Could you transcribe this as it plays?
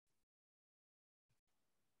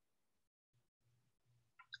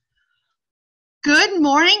Good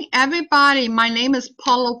morning, everybody. My name is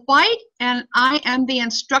Paula White, and I am the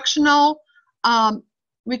instructional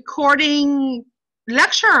recording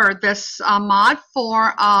lecturer this mod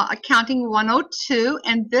for Accounting 102,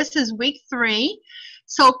 and this is week 3.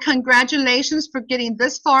 So congratulations for getting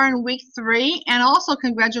this far in week 3, and also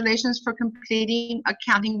congratulations for completing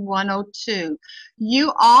Accounting 102.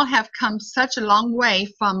 You all have come such a long way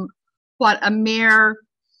from what, a mere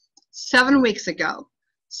 7 weeks ago.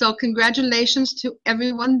 So congratulations to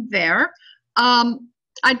everyone there.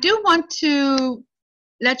 I do want to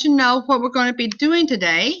let you know what we're going to be doing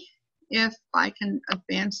today. If I can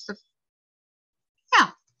advance the,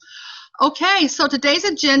 yeah. Okay, so today's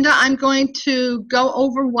agenda, I'm going to go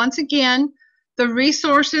over once again the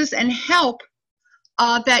resources and help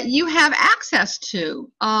that you have access to.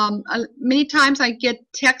 Many times I get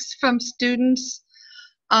texts from students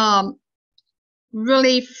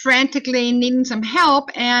really frantically needing some help,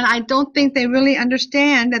 and I don't think they really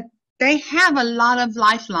understand that they have a lot of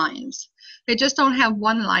lifelines. They just don't have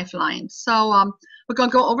one lifeline. So we're going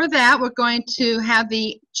to go over that. We're going to have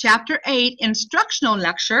the Chapter 8 instructional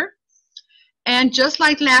lecture. And just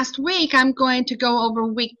like last week, I'm going to go over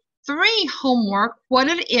week 3 homework, what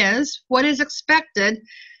it is, what is expected,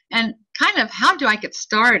 and kind of how do I get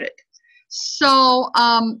started. So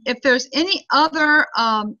if there's any other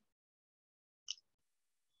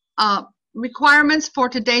requirements for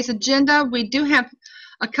today's agenda, we do have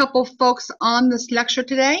a couple folks on this lecture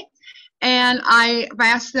today, and I've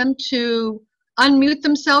asked them to unmute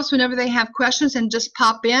themselves whenever they have questions and just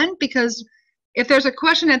pop in, because if there's a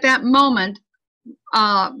question at that moment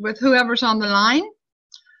with whoever's on the line,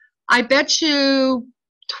 I bet you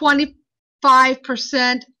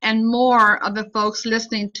 25% and more of the folks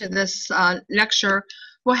listening to this lecture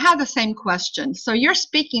will have the same question. So you're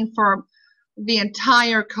speaking for the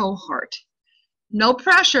entire cohort. No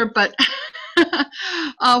pressure, but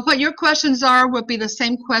what your questions are will be the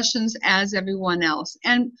same questions as everyone else.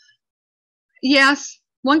 And yes,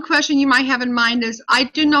 one question you might have in mind is, I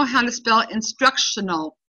do know how to spell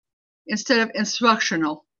instructional instead of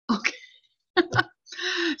instructional. Okay.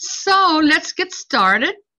 So let's get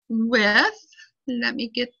started with, let me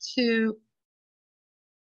get to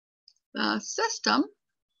the system.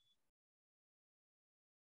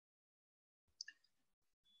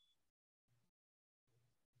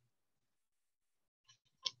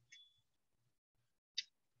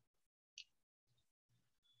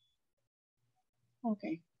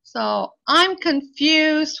 Okay, so I'm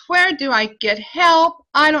confused. Where do I get help?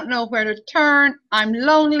 I don't know where to turn. I'm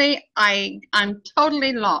lonely. I'm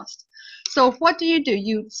totally lost. So what do?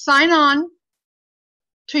 You sign on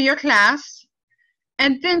to your class,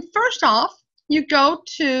 and then first off, you go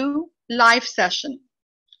to live session.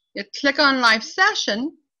 You click on live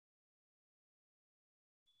session,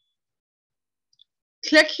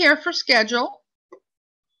 click here for schedule,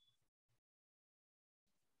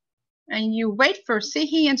 and you wait for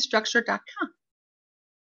CHEinstructure.com.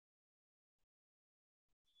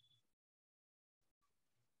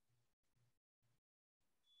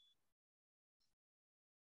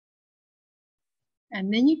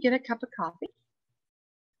 And then you get a cup of coffee.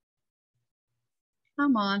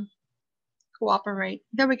 Come on, cooperate.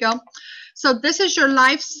 There we go. So this is your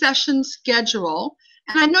live session schedule.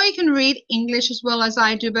 And I know you can read English as well as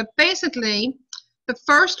I do, but basically the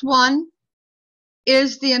first one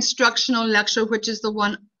is the instructional lecture, which is the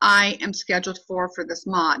one I am scheduled for this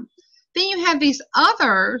mod. Then you have these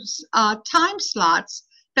others time slots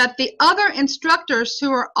that the other instructors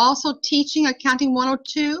who are also teaching Accounting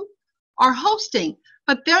 102 are hosting,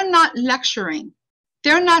 but they're not lecturing.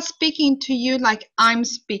 They're not speaking to you like I'm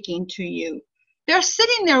speaking to you. They're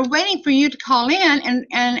sitting there waiting for you to call in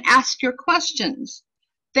and ask your questions.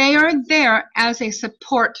 They are there as a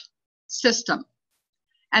support system.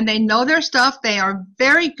 And they know their stuff. They are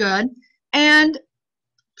very good. And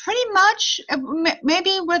pretty much,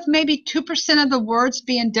 maybe with maybe 2% of the words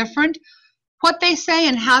being different, what they say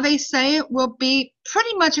and how they say it will be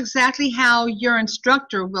pretty much exactly how your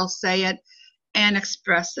instructor will say it and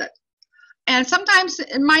express it. And sometimes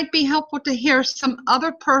it might be helpful to hear some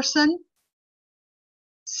other person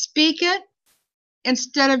speak it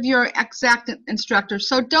instead of your exact instructor.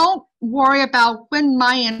 So don't worry about when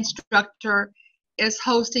my instructor is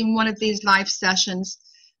hosting one of these live sessions,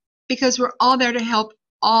 because we're all there to help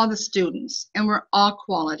all the students and we're all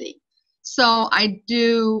quality. So I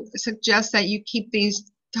do suggest that you keep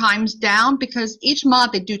these times down, because each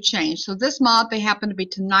mod they do change. So this mod, they happen to be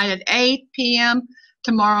tonight at 8 p.m.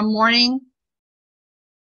 tomorrow morning.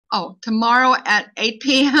 Oh, tomorrow at 8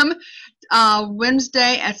 p.m.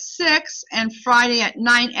 Wednesday at 6, and Friday at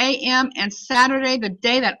 9 a.m., and Saturday, the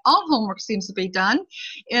day that all homework seems to be done,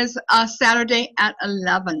 is Saturday at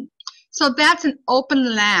 11. So that's an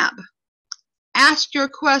open lab. Ask your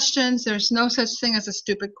questions. There's no such thing as a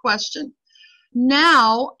stupid question.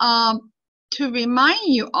 Now, to remind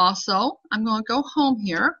you also, I'm going to go home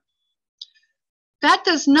here. That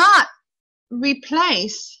does not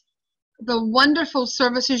replace the wonderful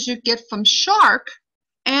services you get from Shark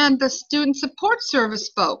and the Student Support Service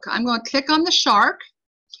folk. I'm going to click on the Shark,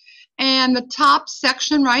 and the top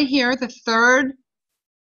section right here, the third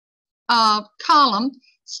column,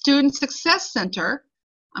 Student Success Center.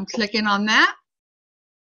 I'm clicking on that.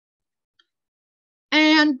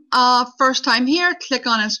 And first time here, click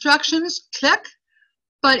on Instructions, click.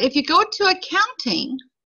 But if you go to Accounting,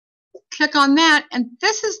 click on that, and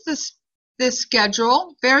this is this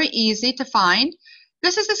schedule, very easy to find.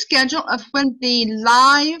 This is a schedule of when the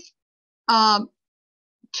live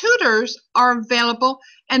tutors are available,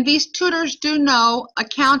 and these tutors do know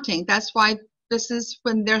accounting. That's why this is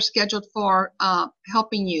when they're scheduled for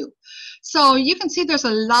helping you. So you can see there's a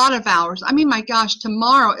lot of hours. I mean, my gosh,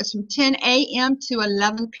 tomorrow is from 10 a.m. to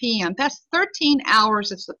 11 p.m. That's 13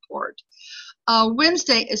 hours of support.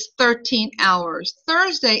 Wednesday is 13 hours.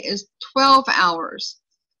 Thursday is 12 hours.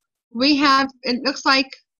 We have, it looks like,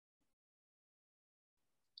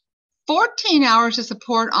 14 hours of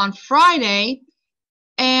support on Friday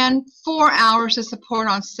and 4 hours of support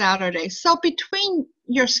on Saturday. So between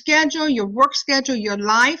your schedule, your work schedule, your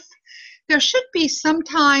life, there should be some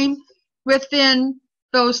time within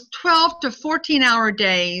those 12 to 14-hour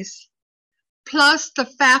days, plus the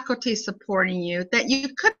faculty supporting you, that you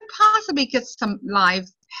could possibly get some live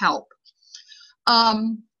help.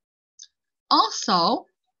 Also,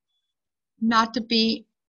 not to be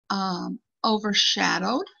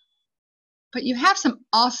overshadowed, but you have some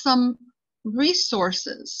awesome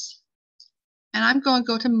resources. And I'm going to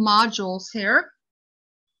go to modules here.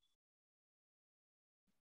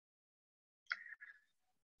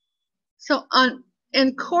 So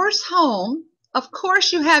in Course Home, of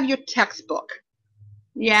course you have your textbook.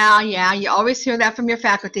 Yeah, you always hear that from your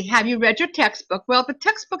faculty. Have you read your textbook? Well, the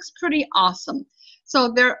textbook's pretty awesome.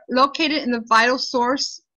 So they're located in the Vital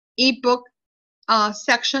Source ebook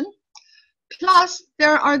section. Plus,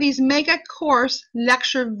 there are these mega course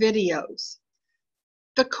lecture videos.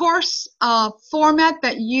 The course format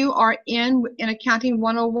that you are in Accounting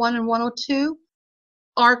 101 and 102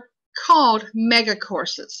 are called mega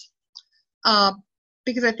courses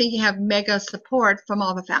because I think you have mega support from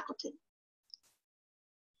all the faculty.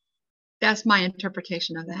 That's my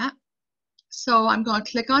interpretation of that. So I'm going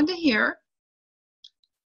to click onto here,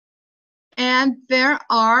 and there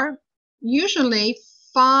are usually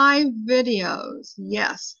 5 videos.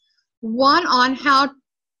 Yes, one on how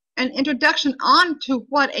an introduction on to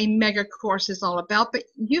what a mega course is all about, but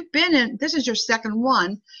you've been in, this is your second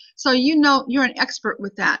one, so you know you're an expert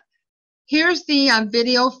with that. Here's the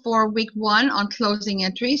video for week 1 on closing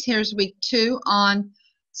entries. Here's week 2 on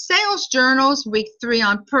sales journals, week 3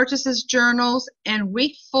 on purchases journals, and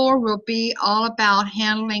week 4 will be all about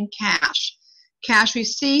handling cash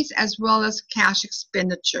receipts as well as cash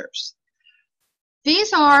expenditures.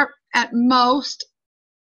 These are at most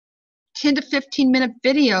 10 to 15-minute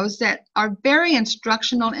videos that are very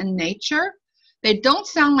instructional in nature. They don't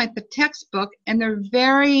sound like the textbook, and they're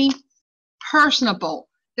very personable.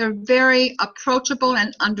 They're very approachable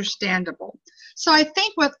and understandable. So I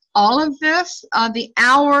think with all of this, the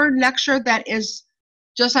hour lecture that is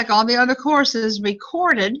just like all the other courses,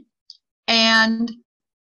 recorded and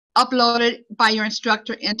uploaded by your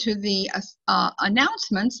instructor into the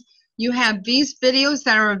announcements, you have these videos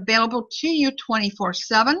that are available to you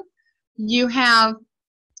 24/7. You have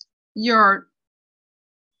your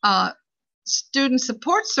student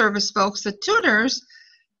support service folks, the tutors,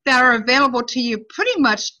 that are available to you pretty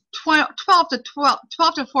much 12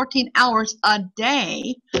 to 14 hours a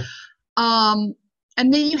day. And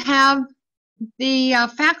then you have the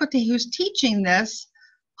faculty who's teaching this,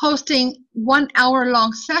 hosting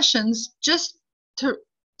 1-hour-long sessions just to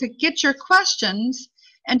get your questions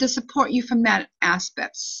and to support you from that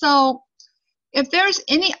aspect. So if there's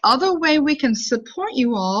any other way we can support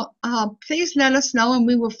you all, please let us know and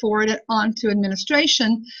we will forward it on to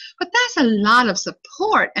administration. But that's a lot of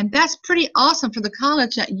support, and that's pretty awesome for the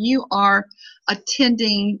college that you are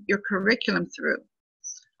attending your curriculum through.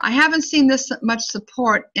 I haven't seen this much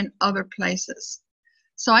support in other places.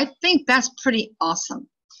 So I think that's pretty awesome.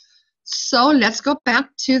 So let's go back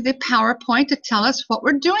to the PowerPoint to tell us what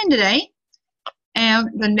we're doing today. And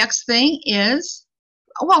the next thing is,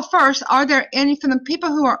 well, first, are there any, from the people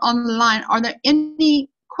who are on the line, are there any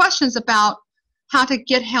questions about how to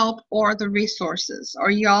get help or the resources. Are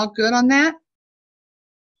you all good on that?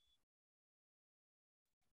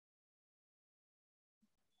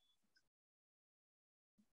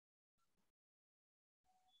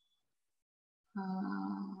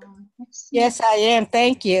 Yes, I am.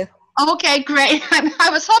 Thank you. Okay, great. I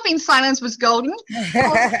was hoping silence was golden.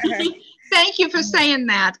 Okay. Thank you for saying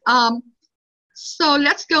that. So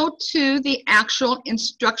let's go to the actual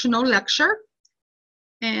instructional lecture.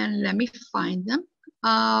 And let me find them.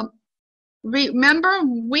 Remember,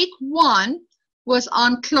 week 1 was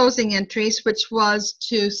on closing entries, which was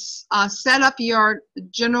to set up your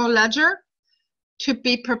general ledger to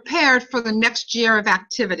be prepared for the next year of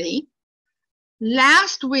activity.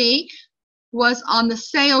 Last week was on the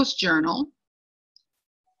sales journal.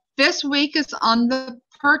 This week is on the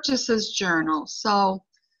purchases journal. So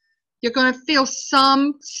you're going to feel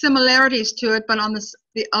some similarities to it, but on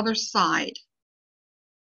the other side.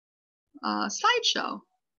 Slideshow.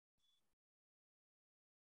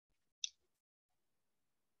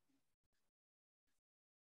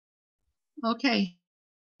 Okay,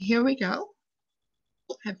 here we go.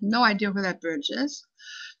 I have no idea where that bridge is.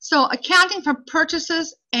 So accounting for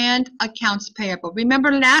purchases and accounts payable.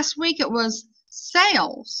 Remember last week it was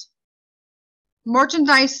sales,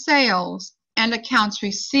 merchandise sales, and accounts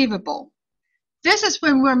receivable. This is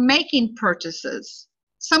when we're making purchases.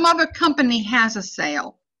 Some other company has a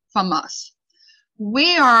sale from us.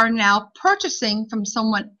 We are now purchasing from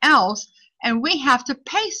someone else, and we have to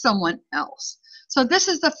pay someone else. So this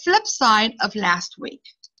is the flip side of last week.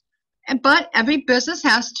 But every business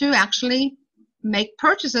has to actually make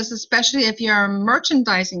purchases, especially if you're a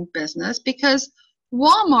merchandising business, because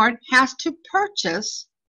Walmart has to purchase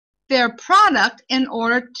their product in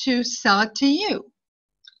order to sell it to you.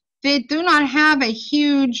 They do not have a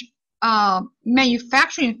huge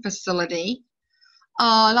manufacturing facility.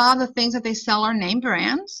 A lot of the things that they sell are name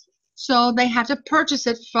brands, so they have to purchase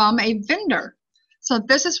it from a vendor. So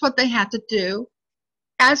this is what they have to do,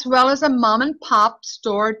 as well as a mom and pop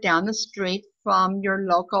store down the street from your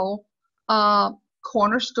local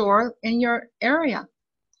corner store in your area.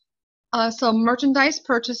 So merchandise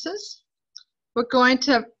purchases. We're going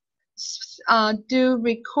to do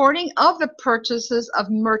recording of the purchases of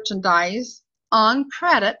merchandise on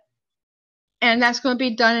credit, and that's going to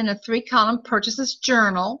be done in a 3-column purchases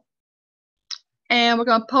journal. And we're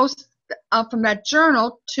going to post from that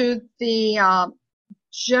journal to the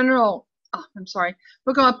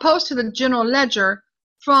we're going to post to the general ledger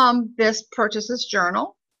from this purchases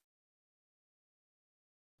journal.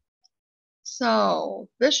 So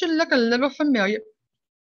this should look a little familiar.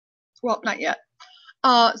 Well, not yet.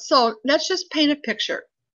 So let's just paint a picture.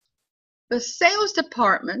 The sales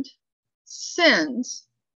department sends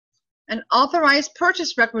an authorized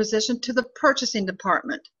purchase requisition to the purchasing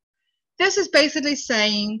department. This is basically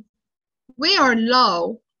saying we are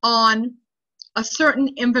low on a certain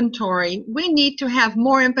inventory. We need to have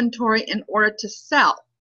more inventory in order to sell.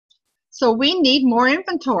 So we need more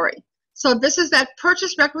inventory. So this is that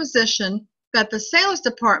purchase requisition that the sales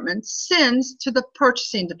department sends to the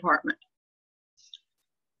purchasing department.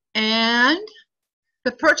 And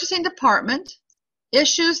the purchasing department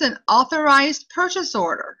issues an authorized purchase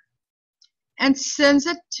order and sends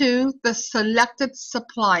it to the selected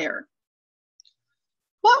supplier.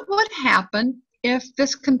 What would happen if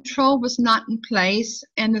this control was not in place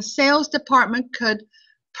and the sales department could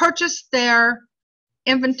purchase their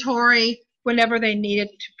inventory whenever they needed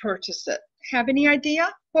to purchase it? Have any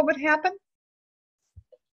idea what would happen?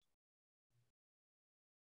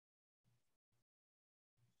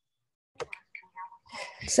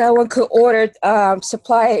 Someone could order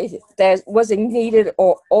supplies that wasn't needed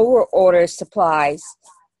or over-order supplies.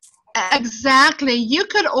 Exactly. You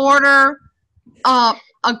could order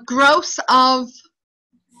a gross of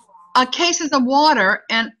cases of water,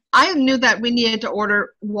 and I knew that we needed to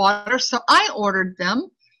order water, so I ordered them.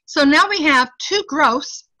 So now we have 2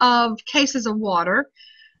 gross of cases of water,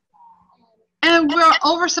 and we're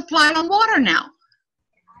oversupplied on water now,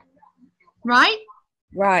 right?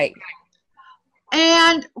 Right.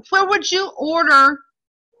 And where would you order?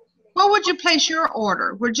 Where would you place your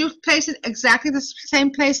order? Would you place it exactly the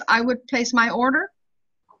same place I would place my order?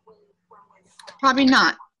 Probably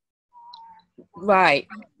not. Right.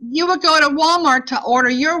 You would go to Walmart to order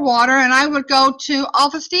your water, and I would go to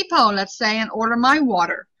Office Depot, let's say, and order my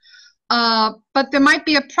water. But there might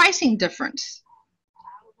be a pricing difference.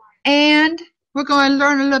 And we're going to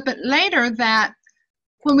learn a little bit later that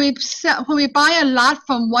when we buy a lot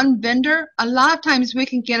from one vendor, a lot of times we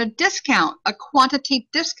can get a discount, a quantity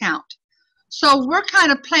discount. So we're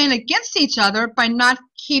kind of playing against each other by not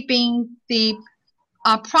keeping the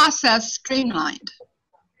process streamlined.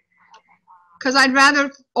 Because I'd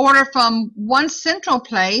rather order from one central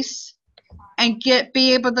place and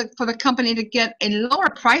be able to, for the company to get a lower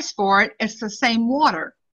price for it. It's the same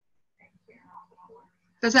water.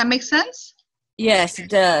 Does that make sense? Yes, it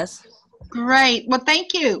does. Great. Well,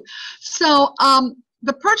 thank you. So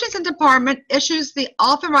the purchasing department issues the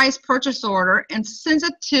authorized purchase order and sends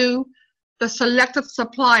it to the selected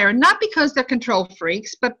supplier, not because they're control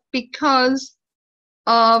freaks, but because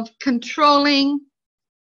of controlling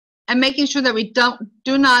and making sure that we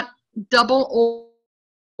do not double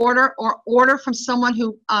order or order from someone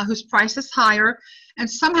whose price is higher and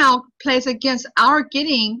somehow plays against our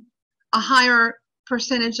getting a higher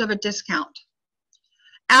percentage of a discount.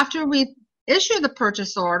 After we issue the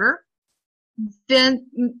purchase order, then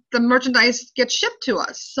the merchandise gets shipped to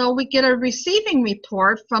us. So we get a receiving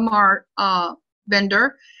report from our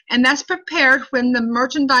vendor, and that's prepared when the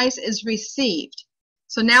merchandise is received.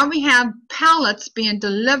 So now we have pallets being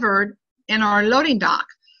delivered in our loading dock.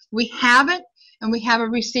 We have it, and we have a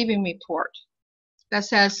receiving report that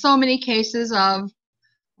says so many cases of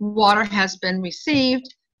water has been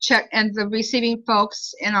received, and the receiving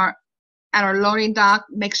folks at our loading dock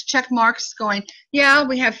makes check marks going, yeah,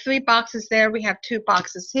 we have 3 boxes there, we have 2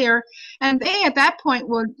 boxes here, and they at that point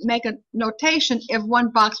will make a notation if 1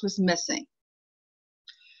 box was missing.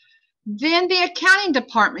 Then the accounting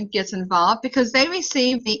department gets involved because they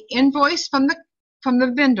receive the invoice from the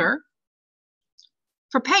vendor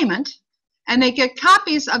for payment, and they get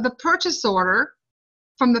copies of the purchase order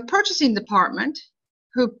from the purchasing department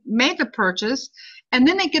who made the purchase, and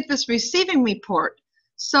then they get this receiving report.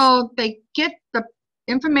 So they get the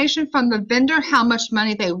information from the vendor, how much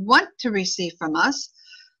money they want to receive from us.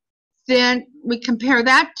 Then we compare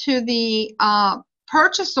that to the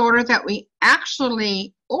purchase order that we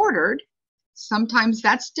actually ordered. Sometimes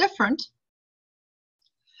that's different.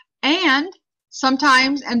 And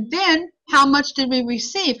then how much did we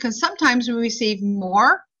receive? Because sometimes we receive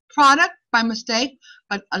more product by mistake,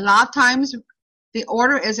 but a lot of times the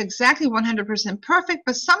order is exactly 100% perfect,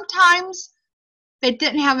 but sometimes they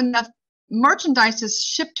didn't have enough merchandise to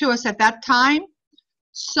ship to us at that time.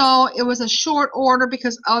 So it was a short order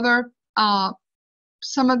because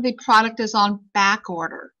some of the product is on back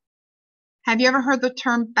order. Have you ever heard the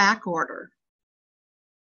term back order?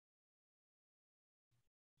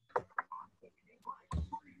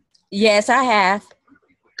 Yes, I have.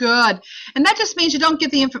 Good. And that just means you don't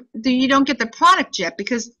get the product yet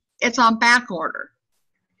because it's on back order.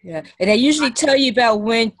 Yeah, and they usually tell you about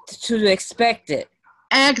when to expect it.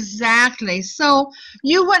 Exactly. So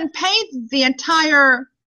you wouldn't pay the entire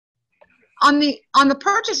on the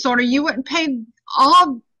purchase order. You wouldn't pay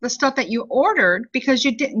all the stuff that you ordered because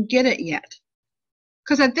you didn't get it yet.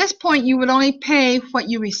 Because at this point, you would only pay what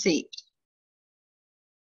you received.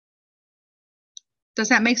 Does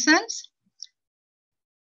that make sense?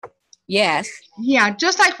 Yes. Yeah,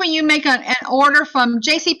 just like when you make an order from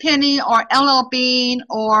JCPenney or LL Bean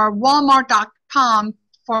or Walmart.com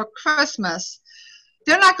for Christmas,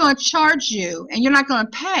 they're not going to charge you and you're not going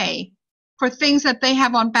to pay for things that they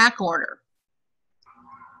have on back order.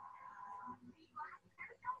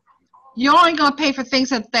 You're only going to pay for things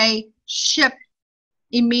that they ship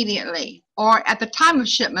immediately, or at the time of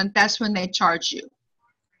shipment, that's when they charge you.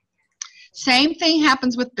 Same thing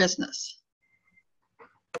happens with business.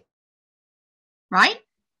 Right?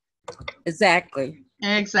 Exactly.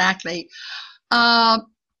 Exactly. So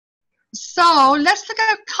let's look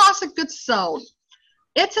at cost of goods sold.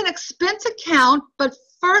 It's an expense account, but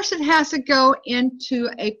first it has to go into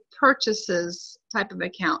a purchases type of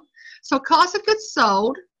account. So cost of goods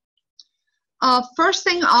sold, first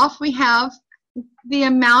thing off, we have the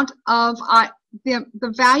amount of the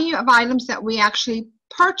value of items that we actually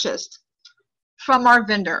purchased from our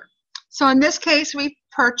vendor. So in this case, we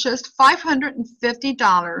purchased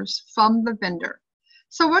 $550 from the vendor.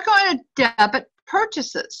 So we're going to debit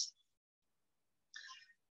purchases.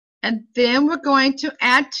 And then we're going to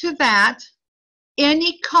add to that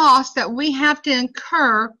any cost that we have to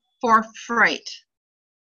incur for freight.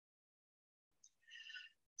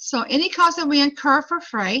 So any cost that we incur for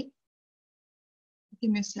freight,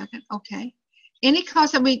 give me a second, okay. Any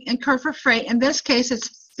cost that we incur for freight, in this case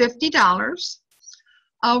it's $50,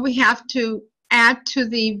 we have to add to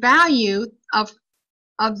the value of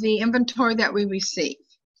the inventory that we receive.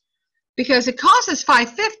 Because it costs us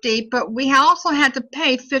 $550, but we also had to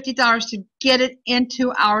pay $50 to get it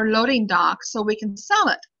into our loading dock so we can sell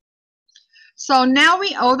it. So now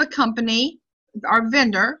we owe the company, our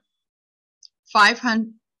vendor,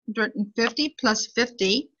 $550 plus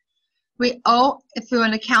 $50. We owe, through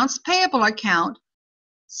an accounts payable account,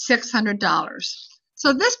 $600.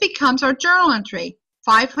 So this becomes our journal entry.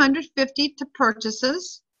 $550 to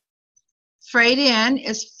purchases. Freight in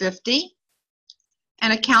is $50.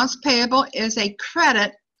 And accounts payable is a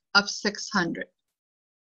credit of $600.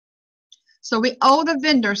 So we owe the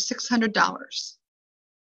vendor $600.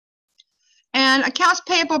 And accounts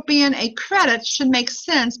payable being a credit should make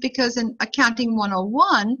sense because in Accounting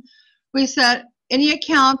 101, we said any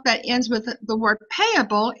account that ends with the word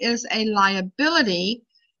payable is a liability,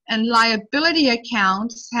 and liability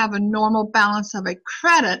accounts have a normal balance of a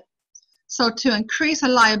credit. So to increase a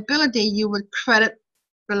liability, you would credit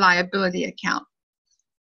the liability account.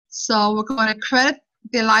 So we're going to credit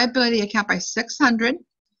the liability account by $600,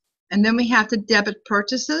 and then we have to debit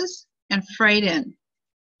purchases and freight in.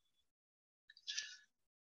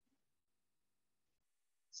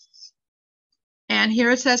 And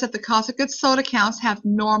here it says that the cost of goods sold accounts have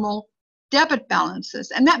normal debit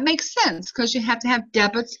balances. And that makes sense because you have to have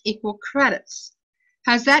debits equal credits.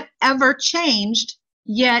 Has that ever changed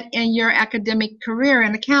yet in your academic career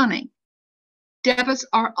in accounting? Debits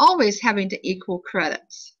are always having to equal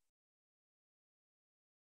credits.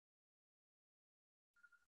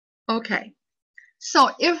 Okay,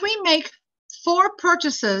 so if we make 4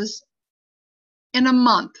 purchases in a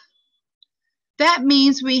month, that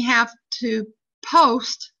means we have to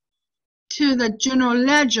post to the general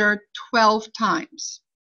ledger 12 times.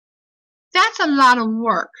 That's a lot of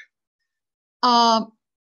work.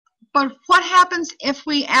 But what happens if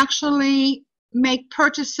we actually make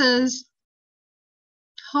purchases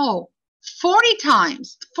 40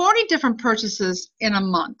 times, 40 different purchases in a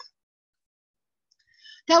month?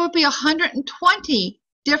 That would be 120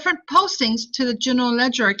 different postings to the general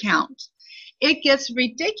ledger account. It gets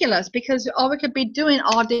ridiculous because all we could be doing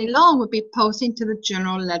all day long would be posting to the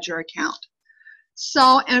general ledger account.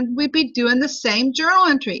 So, and we'd be doing the same journal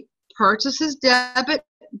entry. Purchases debit,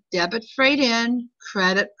 debit freight in,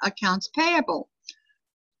 credit accounts payable.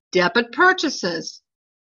 Debit purchases,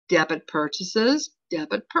 debit purchases,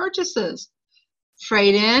 debit purchases.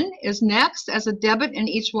 Freight in is next as a debit in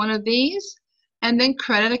each one of these, and then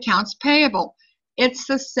credit accounts payable. It's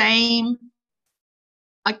the same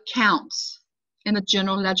accounts in the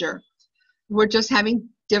general ledger. We're just having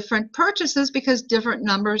different purchases because different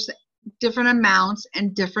numbers, different amounts,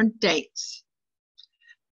 and different dates.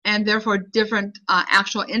 And therefore different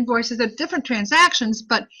actual invoices of different transactions,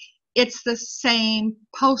 but it's the same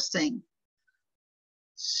posting.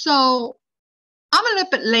 So I'm a little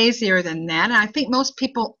bit lazier than that, and I think most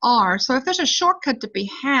people are. So if there's a shortcut to be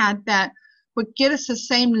had that would get us the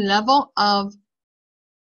same level of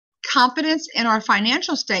confidence in our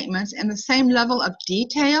financial statements and the same level of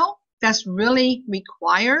detail that's really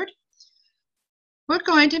required, we're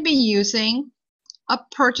going to be using a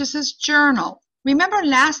purchases journal. Remember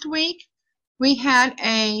last week we had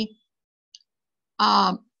a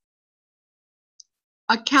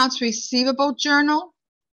accounts receivable journal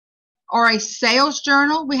or a sales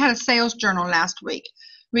journal? We had a sales journal last week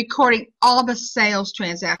recording all the sales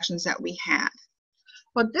transactions that we had.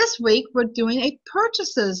 Well, this week we're doing a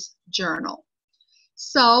purchases journal.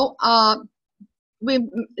 So it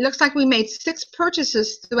looks like we made 6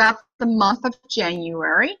 purchases throughout the month of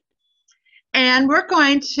January. And we're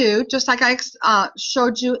going to, just like I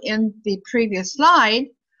showed you in the previous slide,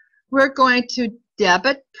 we're going to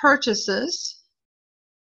debit purchases.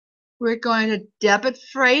 We're going to debit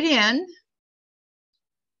freight in.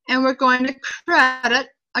 And we're going to credit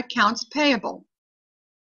accounts payable.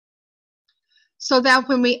 So that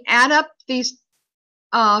when we add up these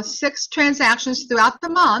 6 transactions throughout the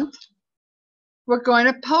month, we're going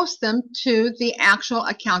to post them to the actual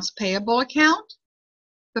accounts payable account,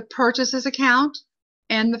 the purchases account,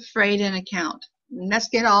 and the freight in account. And let's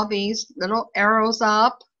get all these little arrows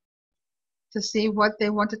up to see what they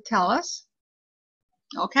want to tell us.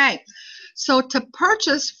 Okay, so to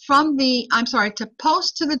purchase from the, to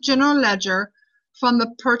post to the general ledger from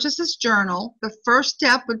the purchases journal, the first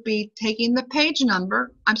step would be taking the page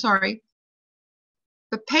number. The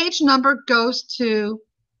page number goes to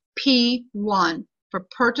P1 for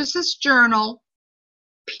purchases journal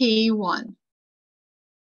P1.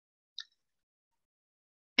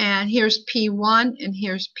 And here's P1 and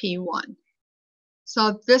here's P1.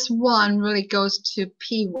 So this one really goes to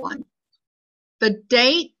P1. The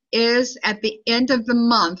date is at the end of the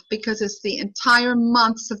month because it's the entire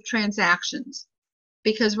months of transactions.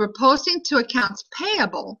 Because we're posting to accounts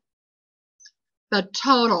payable the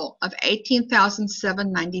total of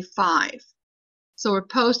 $18,795. So we're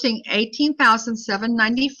posting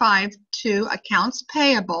 $18,795 to accounts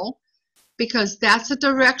payable because that's the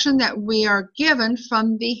direction that we are given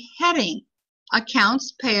from the heading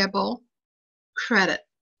accounts payable credit.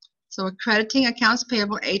 So we're crediting accounts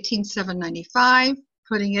payable 18,795,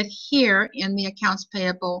 putting it here in the accounts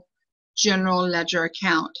payable general ledger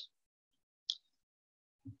account.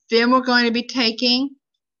 Then we're going to be taking,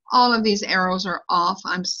 all of these arrows are off,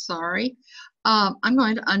 I'm sorry. I'm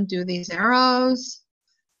going to undo these arrows.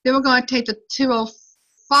 Then we're going to take the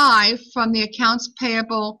 205 from the accounts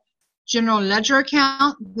payable general ledger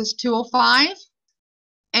account, this 205,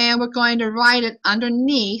 and we're going to write it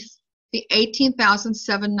underneath the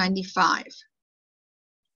 18,795.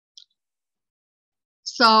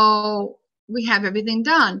 So we have everything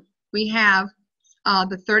done. We have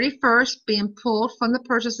the 31st being pulled from the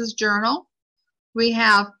purchases journal. We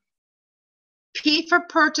have P for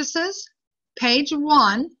purchases, page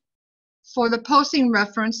 1 for the posting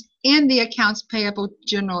reference in the accounts payable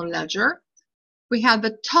general ledger. We have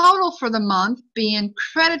the total for the month being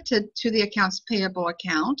credited to the accounts payable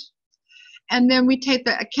account. And then we take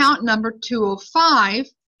the account number 205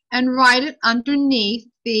 and write it underneath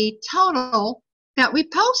the total that we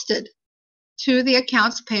posted to the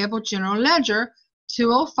accounts payable general ledger,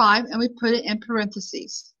 205, and we put it in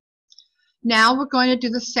parentheses. Now we're going to do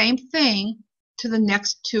the same thing to the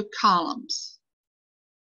next two columns.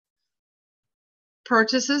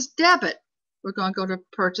 Purchases debit. We're going to go to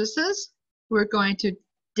purchases. We're going to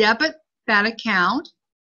debit that account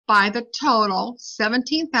by the total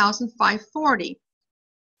 17,540.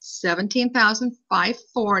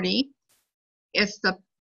 17,540 is the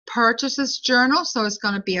purchases journal, so it's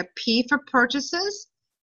going to be a P for purchases,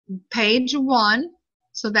 page 1.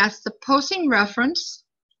 So that's the posting reference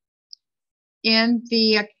in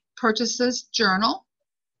the purchases journal.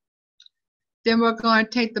 Then we're going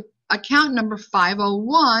to take the account number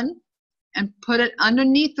 501 and put it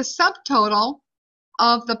underneath the subtotal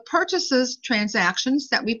of the purchases transactions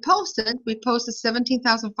that we posted. We posted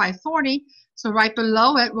 17,540, so right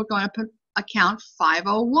below it we're going to put account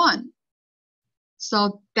 501.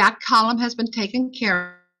 So that column has been taken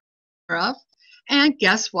care of. And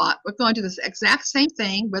guess what? We're going to do this exact same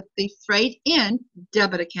thing with the freight in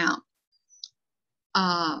debit account.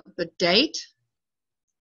 The date,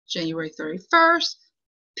 January 31st,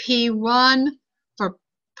 P1 for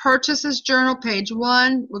purchases journal, page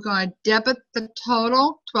 1. We're going to debit the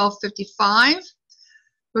total, $12.55.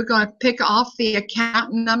 We're going to pick off the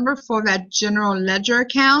account number for that general ledger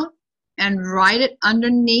account and write it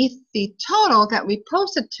underneath the total that we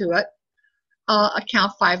posted to it,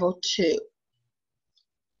 account 502.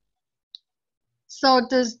 So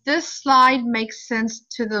does this slide make sense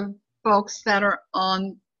to the folks that are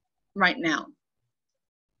on right now?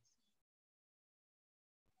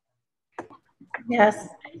 Yes.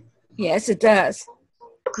 Yes, it does.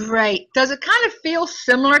 Great. Does it kind of feel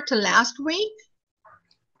similar to last week?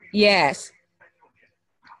 Yes.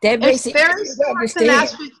 That makes it very easier to similar to understand.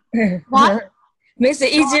 last week. What? Makes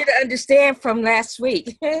it easier to understand from last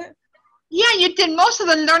week. Yeah, you did most of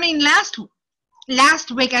the learning last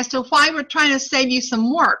week as to why we're trying to save you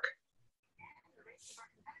some work.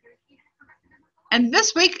 And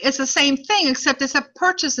this week it's the same thing, except it's a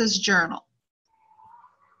purchases journal.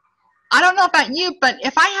 I don't know about you, but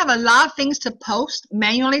if I have a lot of things to post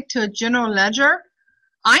manually to a general ledger,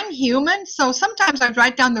 I'm human, so sometimes I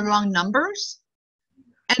write down the wrong numbers,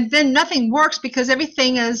 and then nothing works because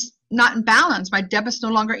everything is not in balance. My debits no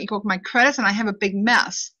longer equal my credits, and I have a big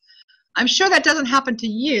mess. I'm sure that doesn't happen to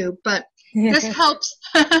you, but this helps.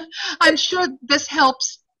 I'm sure this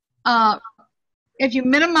helps. If you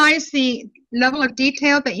minimize the level of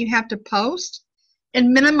detail that you have to post, it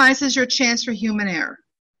minimizes your chance for human error.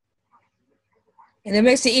 And it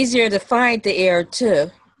makes it easier to find the error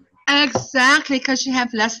too. Exactly, because you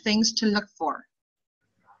have less things to look for.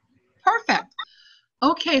 Perfect.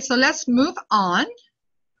 Okay, so let's move on.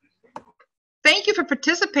 Thank you for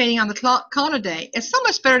participating on the call today. It's so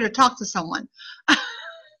much better to talk to someone.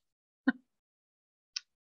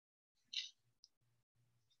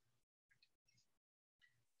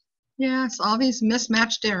 Yes, all these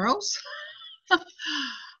mismatched arrows.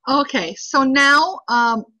 Okay, so now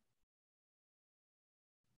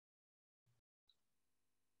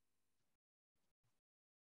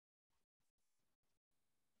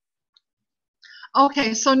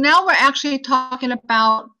we're actually talking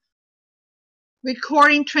about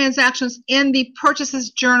recording transactions in the purchases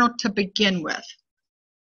journal to begin with.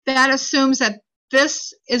 That assumes that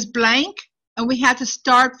this is blank and we had to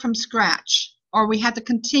start from scratch, or we had to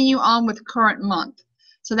continue on with current month.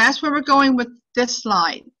 So that's where we're going with this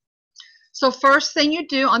slide. So first thing you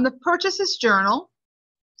do on the purchases journal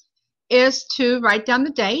is to write down the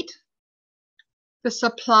date, the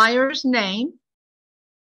supplier's name,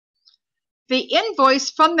 the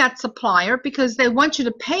invoice from that supplier, because they want you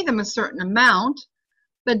to pay them a certain amount.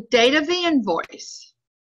 the date of the invoice,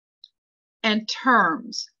 and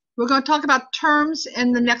terms. We're going to talk about terms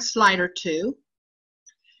in the next slide or two.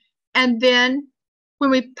 And then when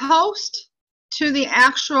we post to the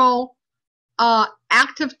actual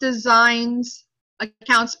Active Designs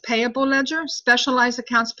accounts payable ledger, specialized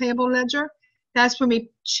accounts payable ledger, that's when we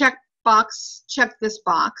check this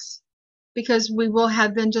box, because we will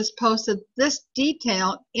have then just posted this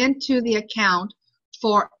detail into the account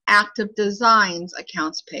for Active Designs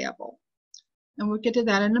accounts payable. And we'll get to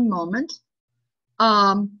that in a moment.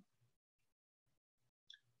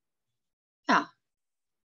 Yeah.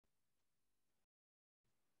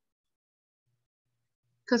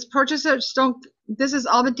 Because purchasers don't, this is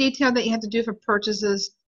all the detail that you have to do for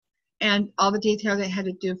purchases and all the detail they had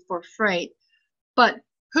to do for freight. But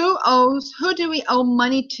who do we owe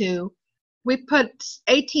money to? We put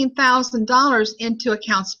 $18,000 into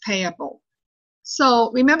accounts payable.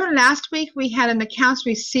 So remember last week we had an accounts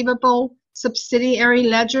receivable subsidiary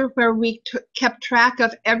ledger where we kept track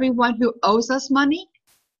of everyone who owes us money?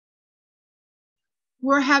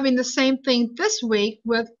 We're having the same thing this week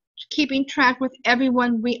with keeping track with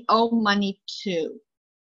everyone we owe money to.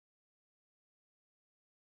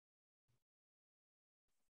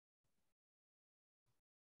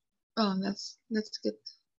 Oh, let's get,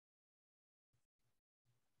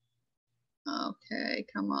 okay,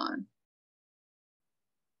 come on.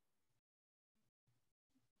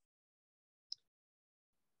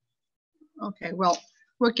 Okay, well,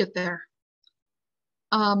 we'll get there.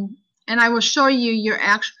 And I will show you your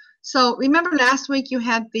actual, so remember last week you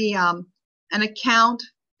had the, an account,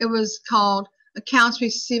 it was called Accounts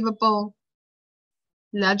Receivable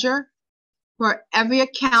Ledger, where every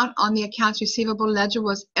account on the accounts receivable ledger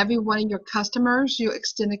was every one of your customers you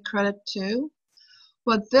extended credit to.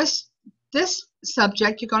 Well, this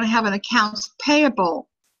subject, you're going to have an accounts payable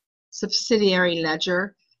subsidiary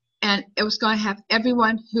ledger, and it was going to have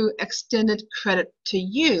everyone who extended credit to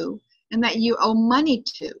you and that you owe money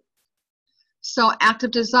to. So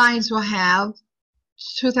Active Designs will have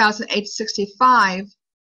 2008-65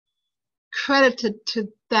 credited to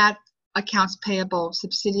that accounts payable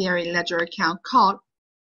subsidiary ledger account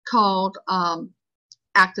called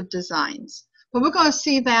Active Designs. But we're going to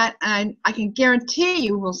see that, and I can guarantee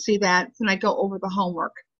you we'll see that when I go over the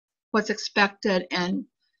homework, what's expected and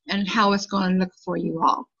how it's going to look for you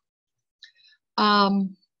all.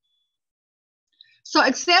 So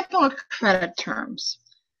example of credit terms.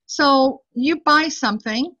 So you buy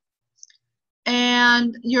something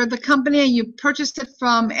and you're the company and you purchased it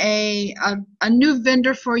from a new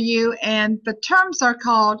vendor for you, and the terms are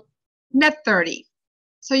called net 30.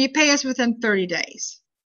 So you pay us within 30 days.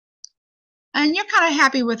 And you're kind of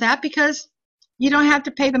happy with that because you don't have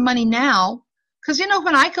to pay the money now. Because, you know,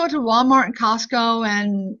 when I go to Walmart and Costco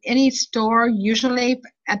and any store, usually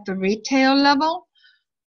at the retail level,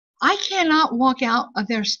 I cannot walk out of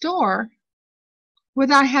their store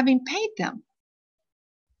without having paid them.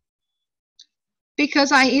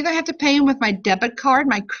 Because I either have to pay them with my debit card,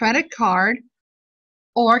 my credit card,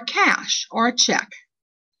 or cash or a check.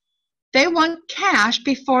 They want cash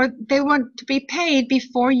before, they want to be paid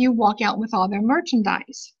before you walk out with all their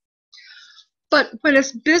merchandise. But when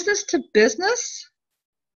it's business to business,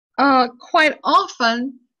 quite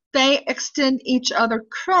often they extend each other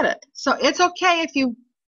credit. So it's okay if you,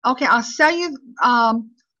 okay, I'll sell you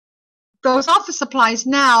those office supplies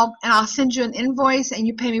now, and I'll send you an invoice and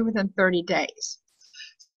you pay me within 30 days.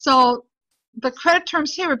 So the credit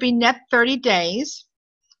terms here would be net 30 days,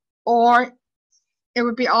 or it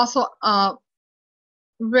would be also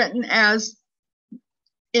written as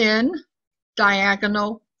in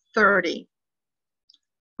diagonal 30,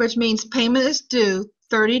 which means payment is due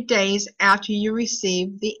 30 days after you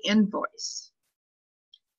receive the invoice.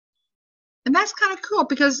 And that's kind of cool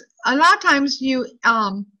because a lot of times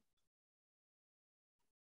when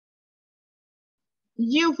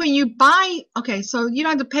you buy, okay, so you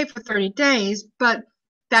don't have to pay for 30 days, but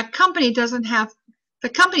that company doesn't have, the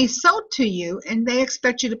company sold to you and they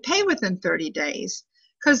expect you to pay within 30 days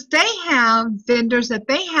because they have vendors that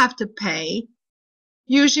they have to pay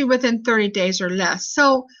usually within 30 days or less.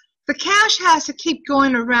 So the cash has to keep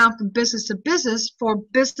going around from business to business for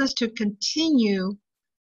business to continue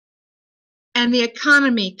and the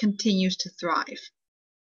economy continues to thrive.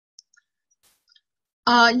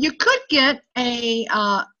 You could get a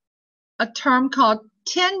term called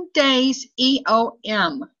 10 days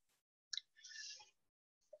EOM,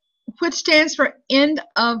 which stands for end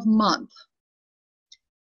of month.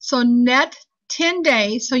 So net 10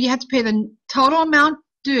 days, so you have to pay the total amount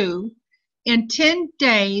due in 10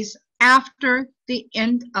 days after the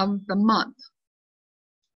end of the month.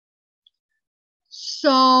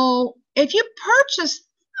 So if you purchase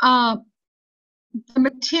the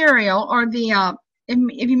material or the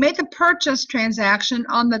if you make the purchase transaction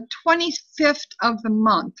on the 25th of the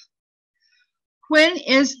month, when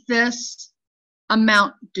is this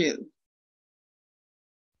amount due?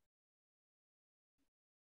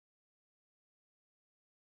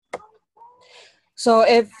 So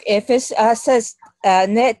if it says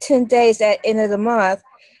net 10 days at end of the month,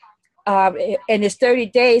 and it's 30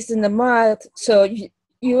 days in the month, so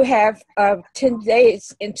you have 10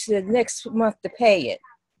 days into the next month to pay it.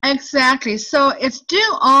 Exactly. So it's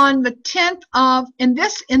due on the 10th of in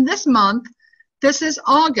this month. This is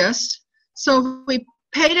August. So if we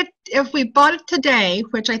paid it, if we bought it today,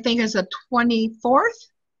 which I think is the 24th.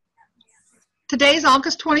 Today's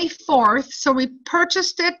August 24th. So we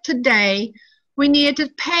purchased it today. We needed to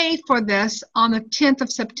pay for this on the 10th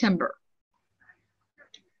of September,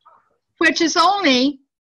 which is only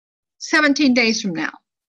 17 days from now.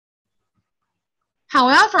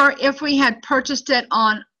 However, if we had purchased it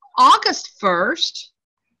on August 1st,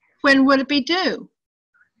 when would it be due?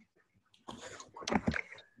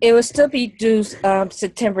 It would still be due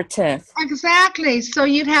September 10th. Exactly. So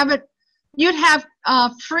you'd have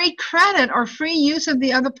free credit or free use of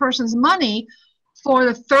the other person's money for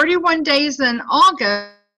the 31 days in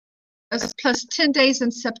August plus 10 days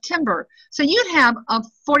in September. So you'd have a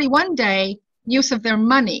 41-day use of their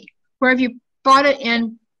money, where if you bought it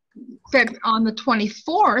on the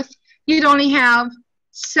 24th, you'd only have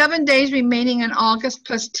 7 days remaining in August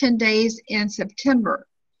plus 10 days in September.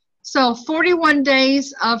 So 41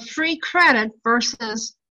 days of free credit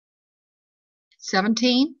versus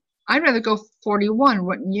 17. I'd rather go 41,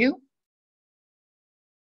 wouldn't you?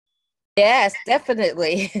 Yes,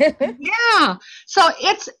 definitely. Yeah. So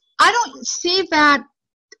I don't see that.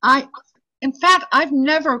 In fact, I've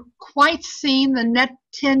never quite seen the net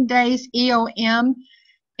 10 days EOM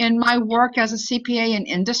in my work as a CPA in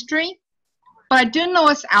industry, but I do know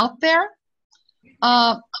it's out there.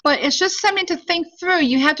 But it's just something to think through.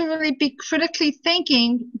 You have to really be critically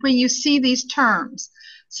thinking when you see these terms.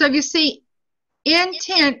 So if you see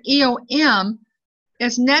N10 EOM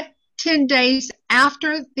is net 10 days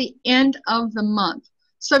after the end of the month.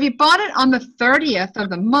 So if you bought it on the 30th of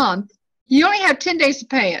the month, you only have 10 days to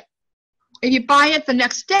pay it. If you buy it the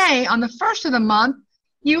next day on the 1st of the month,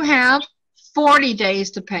 you have 40 days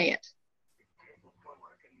to pay it.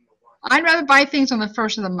 I'd rather buy things on the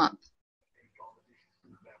 1st of the month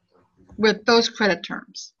with those credit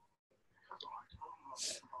terms.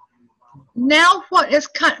 Now what is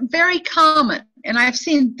very common, and I've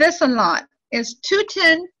seen this a lot, is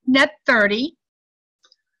 210 net 30,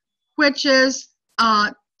 which is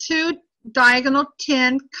 2 diagonal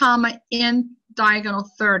 10 comma in diagonal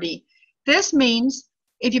 30. This means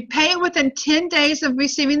if you pay within 10 days of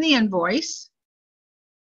receiving the invoice,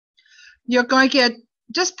 you're going to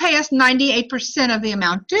just pay us 98% of the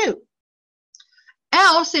amount due.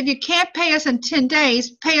 Else, if you can't pay us in 10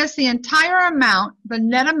 days, pay us the entire amount, the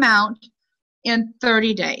net amount, in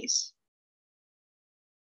 30 days.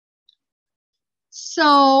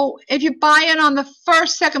 So if you buy it on the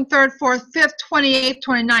 1st, 2nd, 3rd, 4th, 5th, 28th,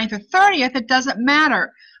 29th, or 30th, it doesn't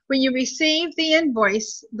matter. When you receive the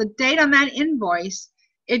invoice, the date on that invoice,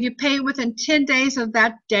 if you pay within 10 days of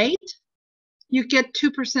that date, you get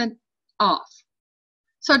 2% off.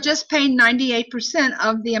 So just pay 98%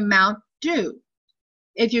 of the amount due.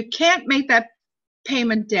 If you can't make that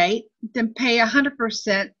payment date, then pay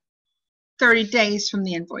 100% 30 days from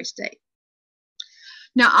the invoice date.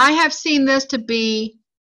 Now, I have seen this to be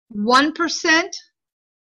 1%,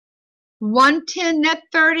 110 net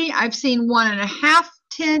 30. I've seen 1.5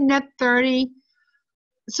 10 net 30.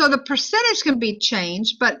 So the percentage can be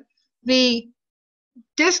changed, but the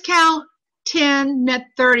discount 10 net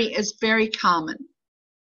 30 is very common.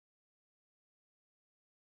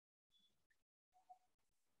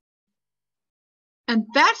 And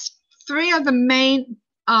that's 3 of the main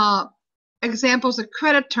examples of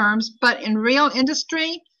credit terms, but in real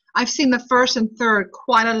industry, I've seen the 1st and 3rd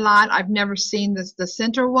quite a lot. I've never seen the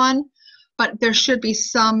center one, but there should be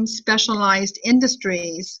some specialized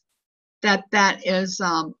industries that is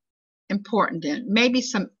important in. Maybe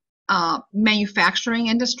some manufacturing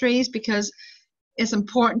industries, because it's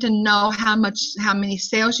important to know how many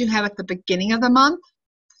sales you have at the beginning of the month,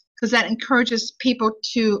 because that encourages people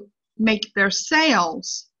to make their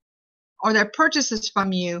sales or their purchases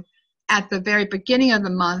from you at the very beginning of the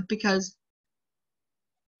month, because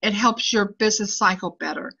it helps your business cycle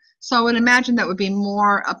better. So I would imagine that would be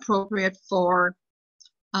more appropriate for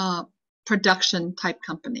production type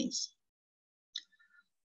companies.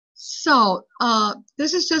 So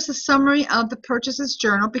this is just a summary of the purchases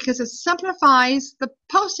journal because it simplifies the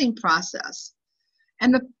posting process.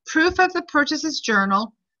 And the proof of the purchases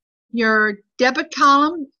journal, your debit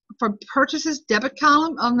column for purchases debit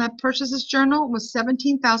column on that purchases journal was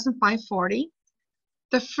 $17,540.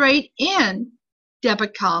 The freight in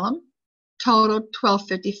debit column totaled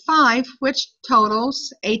 $1,255, which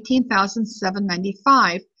totals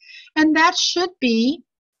 $18,795. And that should be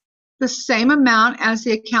the same amount as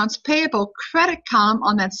the accounts payable credit column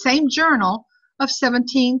on that same journal of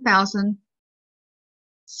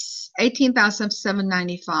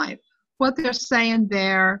 $18,795. What they're saying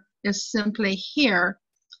there is simply here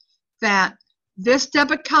that this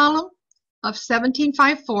debit column of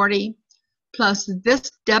 $17,540 plus this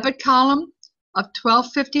debit column of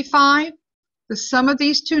 $1,255, the sum of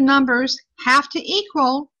these two numbers have to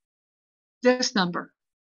equal this number,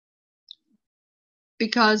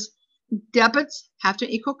 because debits have to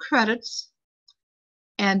equal credits,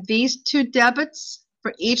 and these two debits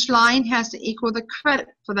for each line has to equal the credit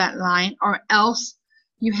for that line, or else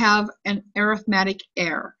you have an arithmetic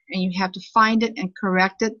error and you have to find it and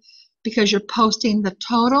correct it, because you're posting the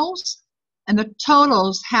totals, and the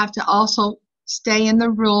totals have to also stay in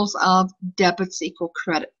the rules of debits equal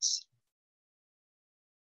credits.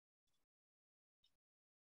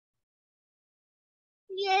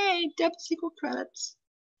 Yay, debits equal credits.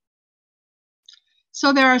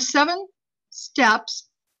 So there are 7 steps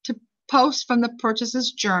to post from the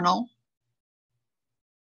purchases journal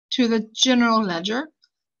to the general ledger.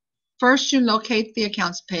 First, you locate the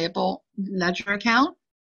accounts payable ledger account,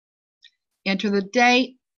 enter the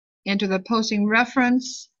date, enter the posting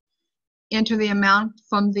reference, enter the amount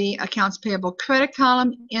from the accounts payable credit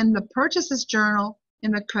column in the purchases journal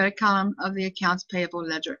in the credit column of the accounts payable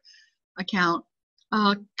ledger account.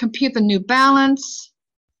 Compute the new balance,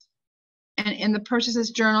 and in the purchases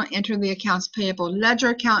journal, enter the accounts payable ledger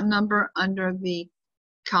account number under the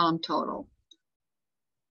column total.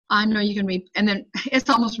 I know you can read, and then it's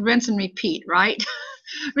almost rinse and repeat, right?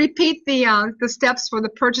 Repeat the steps for the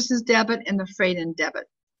purchases debit and the freight in debit.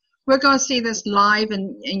 We're going to see this live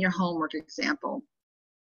in your homework example.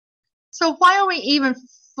 So why are we even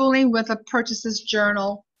fooling with a purchases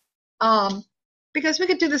journal? Because we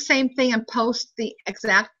could do the same thing and post the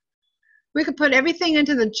exact. We could put everything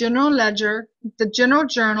into the general ledger, the general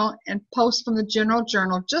journal, and post from the general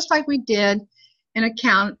journal, just like we did in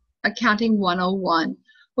Accounting 101.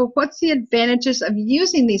 But what's the advantages of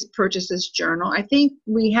using these purchases journal? I think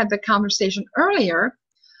we had the conversation earlier,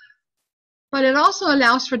 but it also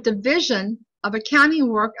allows for division of accounting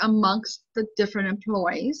work amongst the different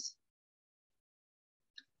employees.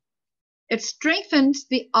 It strengthens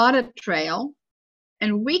the audit trail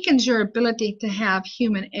and weakens your ability to have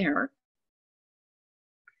human error.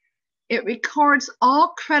 It records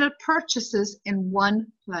all credit purchases in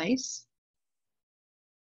one place.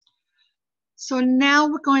 So now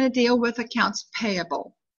we're going to deal with accounts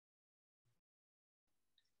payable.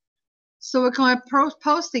 So we're going to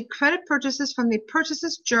post the credit purchases from the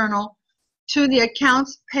purchases journal to the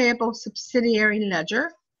accounts payable subsidiary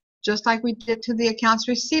ledger, just like we did to the accounts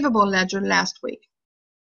receivable ledger last week.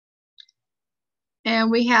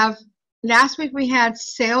 And last week we had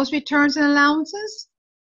sales returns and allowances.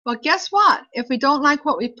 Well, guess what? If we don't like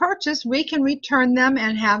what we purchased, we can return them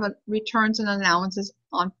and have returns and allowances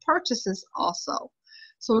on purchases also.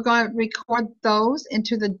 So we're going to record those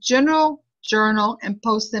into the general journal and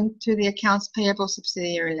post them to the accounts payable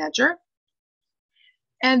subsidiary ledger.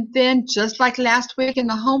 And then just like last week in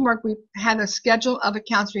the homework, we had a schedule of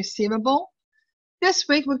accounts receivable. This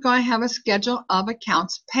week we're going to have a schedule of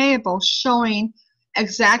accounts payable showing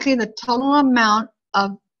exactly the total amount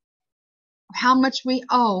of how much we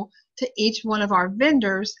owe to each one of our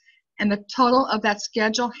vendors, and the total of that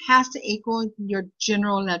schedule has to equal your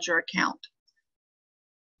general ledger account.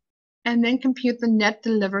 And then compute the net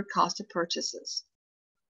delivered cost of purchases.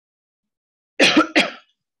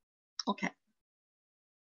 Okay.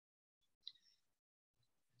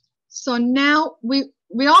 So now we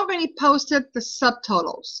already posted the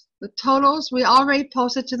subtotals. The totals we already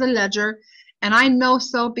posted to the ledger, and I know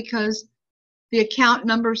so because the account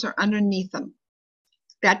numbers are underneath them.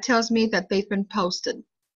 That tells me that they've been posted.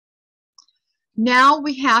 Now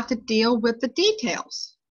we have to deal with the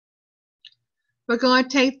details. We're going to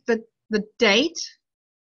take the date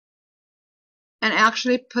and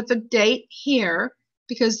actually put the date here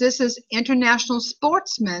because this is International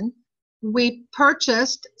Sportsman. We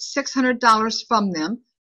purchased $600 from them,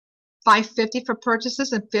 $550 for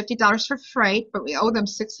purchases and $50 for freight, but we owe them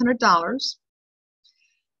 $600.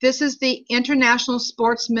 This is the International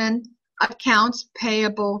Sportsman Accounts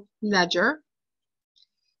Payable Ledger.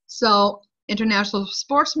 So International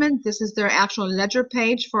Sportsman, this is their actual ledger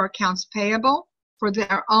page for accounts payable for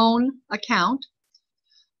their own account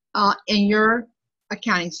in your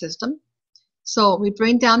accounting system. So we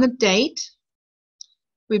bring down the date,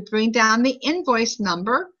 we bring down the invoice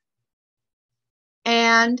number,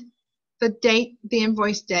 and the date, the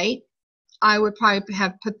invoice date. I would probably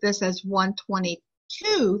have put this as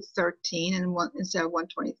 1/22/13 and instead of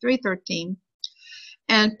 1/23/13.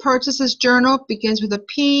 And purchases journal begins with a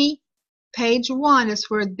P. Page 1 is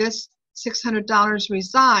where this $600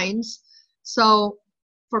 resides. So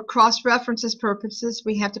for cross-references purposes,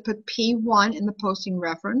 we have to put P1 in the posting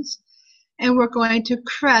reference. And we're going to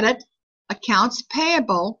credit accounts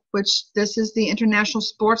payable, which this is the International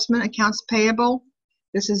Sportsman accounts payable.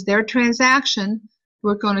 This is their transaction.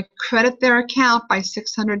 We're going to credit their account by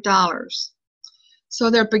 $600. So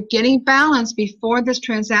their beginning balance before this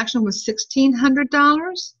transaction was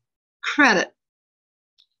 $1,600. Credit.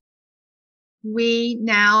 We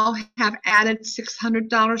now have added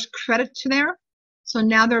 $600 credit to there. So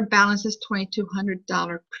now their balance is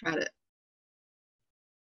 $2,200 credit.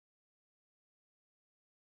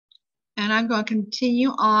 And I'm going to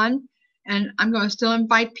continue on, and I'm going to still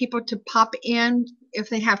invite people to pop in if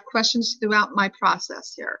they have questions throughout my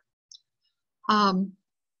process here.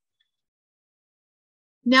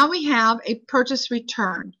 Now we have a purchase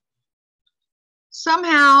return.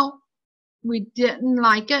 Somehow we didn't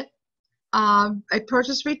like it. A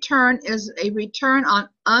purchase return is a return on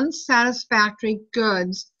unsatisfactory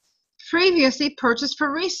goods previously purchased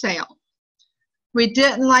for resale. We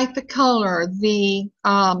didn't like the color.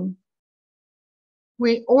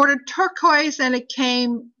 We ordered turquoise and it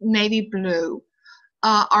came navy blue.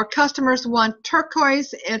 Our customers want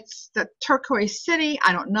turquoise. It's the turquoise city.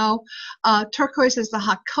 I don't know. Turquoise is the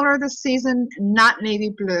hot color of the season, not navy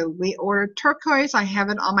blue. We ordered turquoise. I have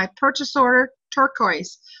it on my purchase order,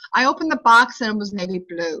 turquoise. I opened the box and it was navy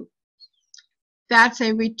blue. That's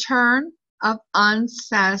a return of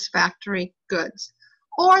unsatisfactory goods.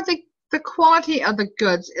 Or the quality of the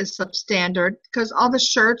goods is substandard because all the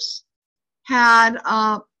shirts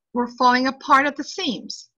were falling apart at the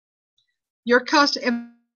seams.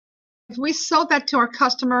 If we sold that to our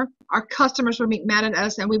customers would be mad at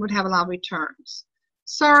us and we would have a lot of returns.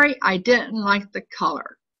 Sorry, I didn't like the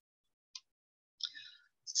color.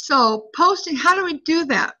 So posting, how do we do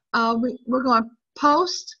that? We're going to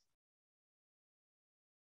post.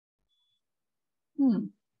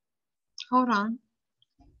 Hold on.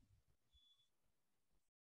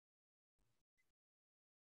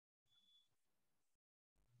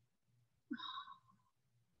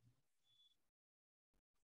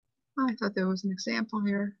 I thought there was an example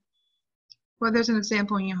here. Well, there's an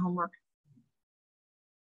example in your homework.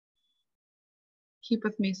 Keep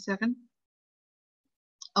with me a second.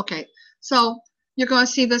 Okay, so you're going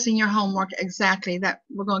to see this in your homework exactly that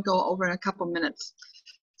we're going to go over in a couple minutes.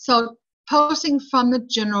 So posting from the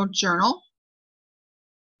general journal.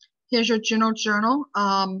 Here's your general journal.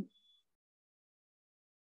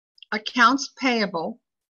 Accounts payable.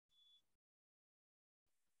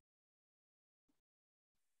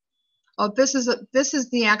 Oh, this is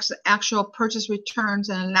the actual purchase returns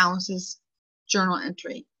and allowances journal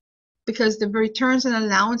entry, because the returns and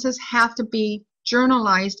allowances have to be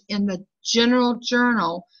journalized in the general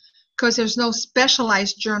journal because there's no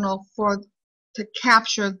specialized journal to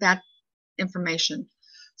capture that information.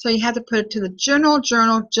 So you have to put it to the general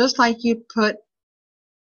journal just like you put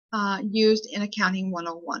used in Accounting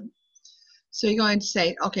 101. So you're going to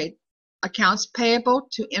say, okay, accounts payable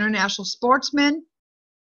to International Sportsman.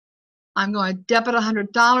 I'm going to debit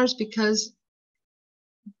 $100 because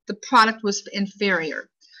the product was inferior.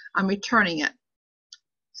 I'm returning it.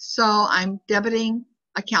 So I'm debiting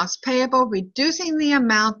accounts payable, reducing the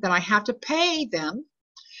amount that I have to pay them,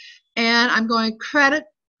 and I'm going to credit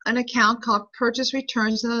an account called Purchase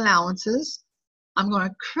Returns and Allowances. I'm going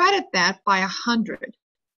to credit that by 100.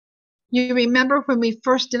 You remember when we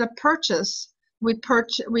first did a purchase, we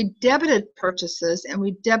debited purchases and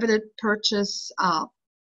we debited purchase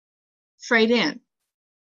freight in.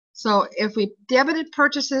 So if we debited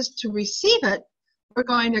purchases to receive it, we're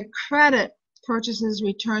going to credit purchases,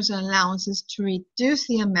 returns, and allowances to reduce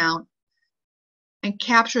the amount and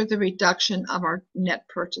capture the reduction of our net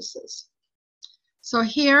purchases. So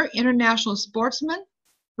here, International Sportsman,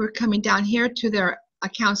 we're coming down here to their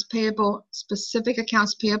accounts payable, specific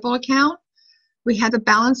accounts payable account. We had the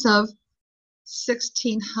balance of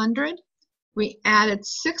 $1,600. We added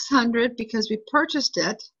 $600 because we purchased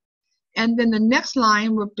it. And then the next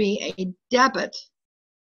line would be a debit.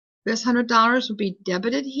 This $100 would be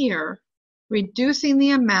debited here, reducing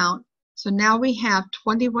the amount. So now we have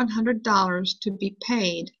 $2,100 to be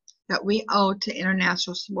paid that we owe to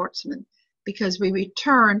International Sportsman because we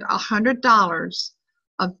returned $100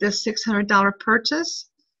 of this $600 purchase.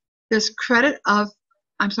 This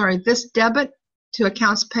debit to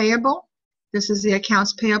accounts payable. This is the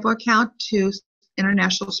accounts payable account to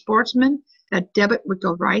International Sportsman. That debit would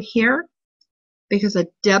go right here because a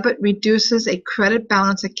debit reduces a credit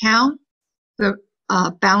balance account. The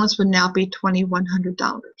balance would now be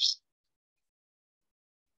 $2,100.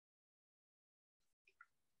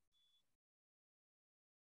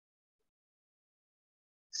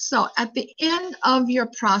 So at the end of your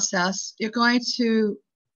process, you're going to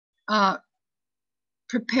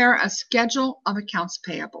prepare a schedule of accounts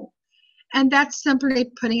payable. And that's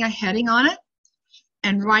simply putting a heading on it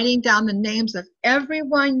and writing down the names of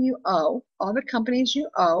everyone you owe, all the companies you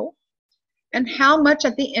owe, and how much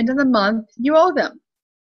at the end of the month you owe them.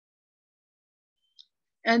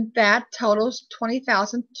 And that totals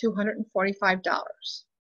 $20,245.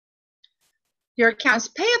 Your accounts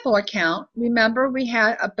payable account, remember we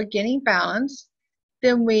had a beginning balance,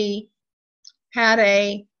 then we had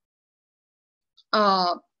a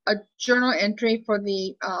journal entry for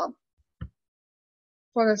the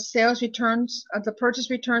sales returns, the purchase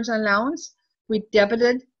returns and allowance. We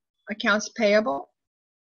debited accounts payable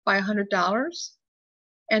by $100,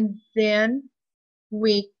 and then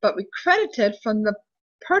we credited from the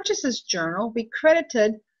purchases journal. We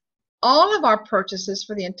credited all of our purchases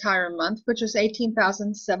for the entire month, which was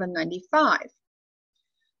 $18,795.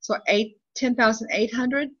 So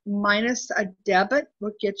 $10,800 minus a debit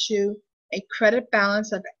will get you a credit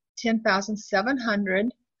balance of $10,700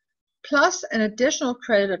 plus an additional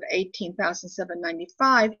credit of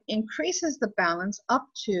 $18,795 increases the balance up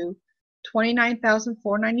to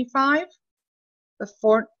 $29,495. The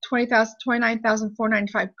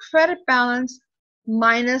 $29,495 credit balance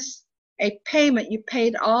minus a payment you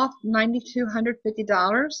paid off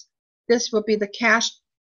 $9,250. This will be the cash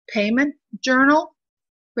payment journal,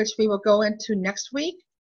 which we will go into next week.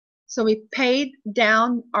 So we paid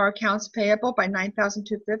down our accounts payable by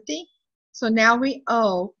 $9,250. So now we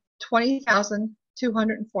owe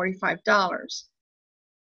 $20,245.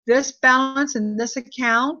 This balance in this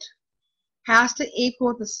account has to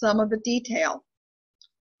equal the sum of the detail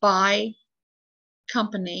by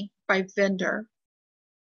company, by vendor.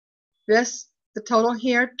 The total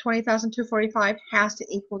here, $20,245, has to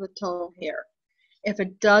equal the total here. If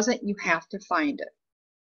it doesn't, you have to find it.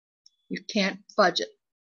 You can't budget.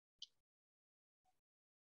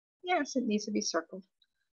 Yes, it needs to be circled.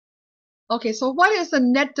 Okay, so what is the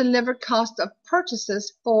net delivered cost of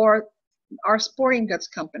purchases for our sporting goods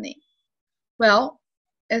company? Well,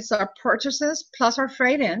 it's our purchases plus our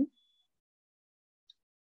freight in,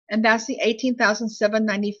 and that's the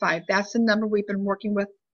 $18,795. That's the number we've been working with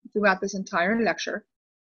throughout this entire lecture,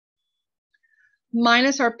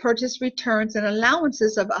 minus our purchase returns and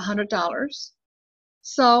allowances of $100.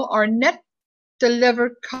 So our net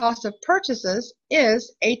delivered cost of purchases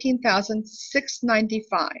is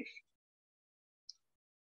 $18,695.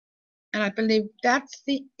 And I believe that's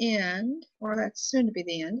the end, or that's soon to be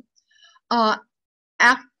the end.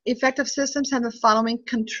 Effective systems have the following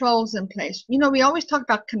controls in place. You know, we always talk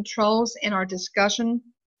about controls in our discussion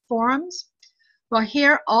forums. Well,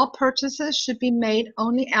 here, all purchases should be made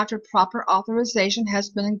only after proper authorization has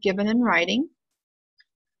been given in writing.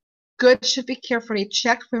 Goods should be carefully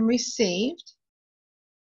checked when received.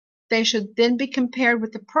 They should then be compared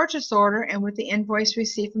with the purchase order and with the invoice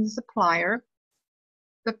received from the supplier.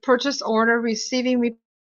 The purchase order, receiving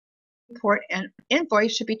report, and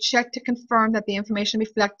invoice should be checked to confirm that the information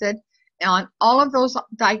reflected on all of those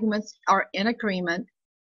documents are in agreement.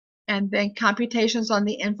 And then computations on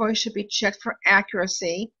the invoice should be checked for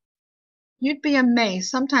accuracy. You'd be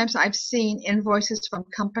amazed. Sometimes I've seen invoices from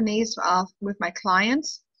companies with my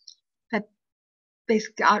clients that they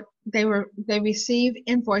receive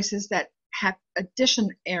invoices that have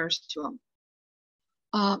addition errors to them.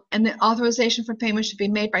 And the authorization for payment should be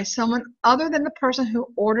made by someone other than the person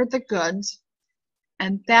who ordered the goods,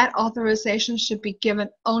 and that authorization should be given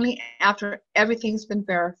only after everything's been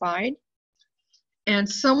verified, and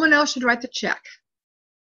someone else should write the check.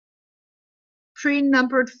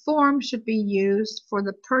 Pre-numbered forms should be used for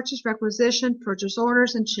the purchase requisition, purchase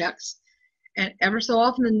orders, and checks, and ever so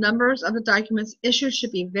often the numbers of the documents issued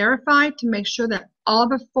should be verified to make sure that all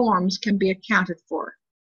the forms can be accounted for.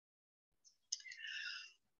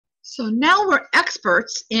 So now we're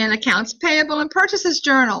experts in accounts payable and purchases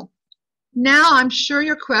journal. Now I'm sure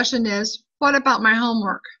your question is, what about my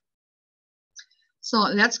homework? So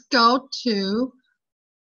let's go to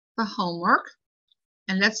the homework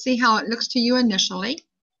and let's see how it looks to you initially.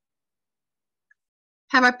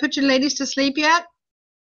 Have I put you ladies to sleep yet?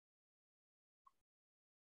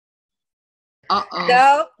 Uh-oh.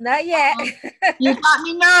 No, not yet. You got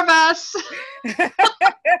me nervous.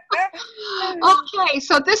 Okay,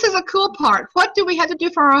 so this is a cool part. What do we have to do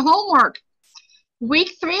for our homework?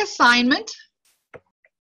 Week 3 assignment.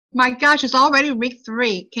 My gosh, it's already week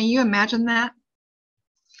 3. Can you imagine that?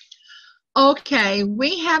 Okay,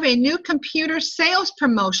 we have a new computer sales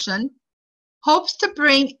promotion. Hopes to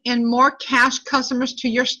bring in more cash customers to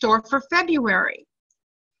your store for February.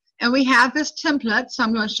 And we have this template, so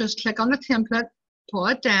I'm going to just click on the template, pull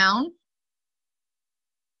it down.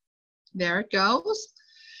 There it goes.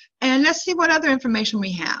 And let's see what other information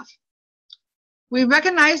we have. We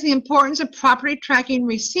recognize the importance of properly tracking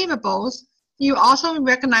receivables. You also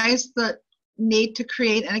recognize the need to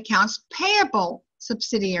create an accounts payable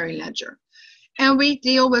subsidiary ledger. And we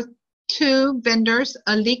deal with 2 vendors,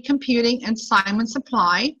 Elite Computing and Simon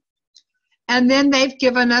Supply. And then they've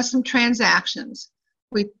given us some transactions.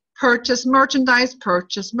 We purchase merchandise,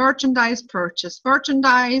 purchase merchandise, purchase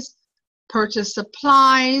merchandise, purchase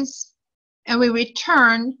supplies, and we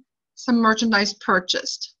return some merchandise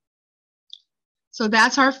purchased. So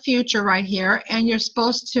that's our future right here, and you're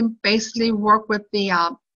supposed to basically work with the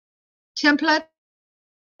template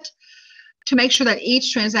to make sure that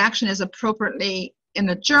each transaction is appropriately in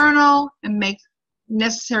the journal and make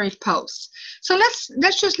necessary posts. So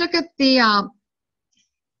let's just look at the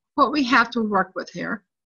what we have to work with here.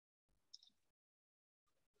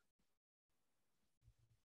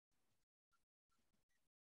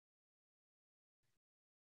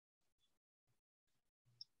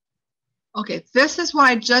 Okay, this is what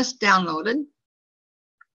I just downloaded.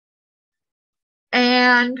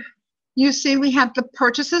 And you see we have the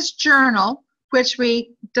purchases journal, which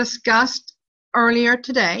we discussed earlier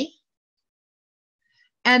today.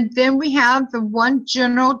 And then we have the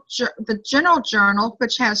general journal,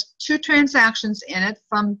 which has 2 transactions in it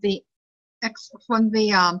from the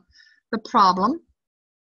problem.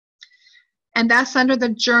 And that's under the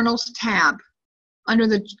journals tab. Under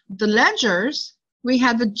the ledgers, we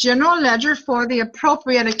have the general ledger for the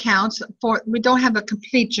appropriate accounts. We don't have a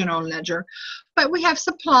complete general ledger, but we have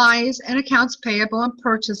supplies and accounts payable and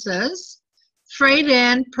purchases, freight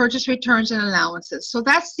in, purchase returns, and allowances. So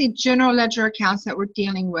that's the general ledger accounts that we're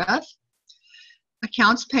dealing with,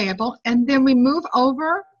 accounts payable. And then we move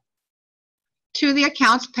over to the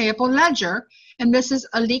accounts payable ledger, and this is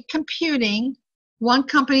Elite Computing, one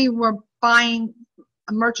company we're buying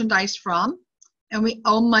merchandise from, and we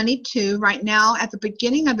owe money to. Right now, at the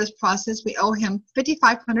beginning of this process, we owe him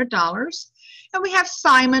 $5,500. And we have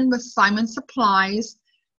Simon with Simon Supplies,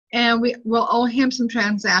 and we will owe him some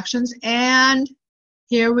transactions. And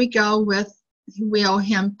here we go with, we owe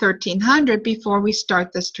him $1,300 before we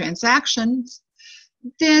start this transaction.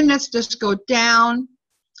 Then let's just go down,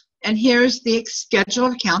 and here's the schedule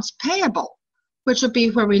of accounts payable, which will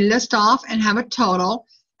be where we list off and have a total.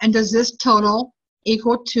 And does this total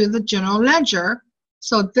equal to the general ledger?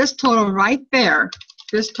 So this total right there,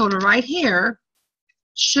 this total right here,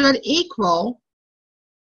 should equal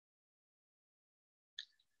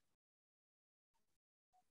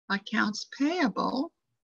accounts payable,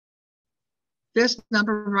 this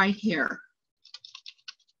number right here.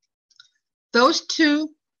 Those 2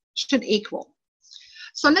 should equal.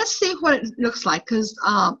 So let's see what it looks like, because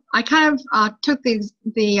I kind of took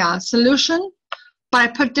the solution, but I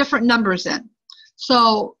put different numbers in.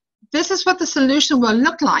 So this is what the solution will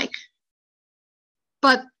look like,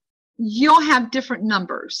 but you'll have different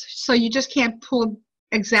numbers. So you just can't pull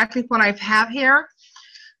exactly what I have here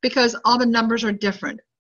because all the numbers are different.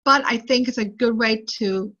 But I think it's a good way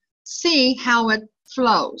to see how it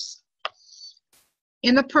flows.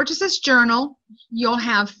 In the purchases journal, you'll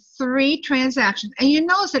have 3 transactions. And you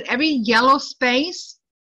notice that every yellow space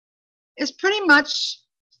is pretty much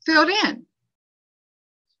filled in.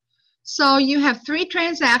 So you have 3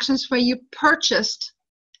 transactions where you purchased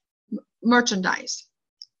merchandise.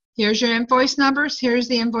 Here's your invoice numbers, here's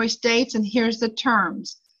the invoice dates, and here's the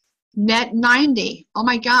terms. Net 90. Oh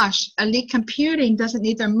my gosh, Elite Computing doesn't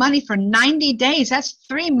need their money for 90 days. That's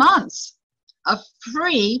 3 months of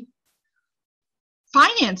free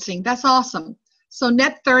financing. That's awesome. So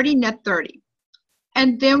net 30, net 30.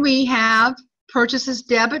 And then we have purchases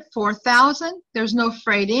debit, 4,000. There's no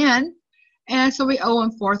freight in. And so we owe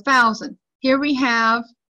them 4,000. Here we have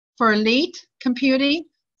for Elite Computing,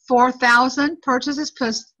 4,000 purchases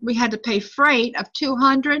because we had to pay freight of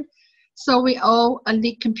 200. So we owe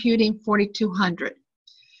Elite Computing 4,200.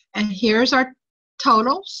 And here's our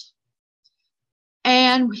totals.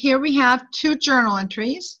 And here we have 2 journal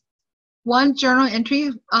entries. One journal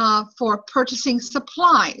entry for purchasing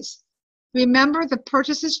supplies. Remember, the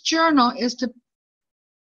purchases journal is to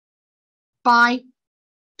buy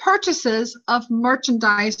purchases of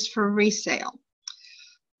merchandise for resale.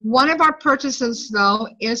 One of our purchases, though,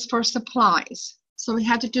 is for supplies. So we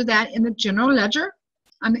have to do that in the general ledger.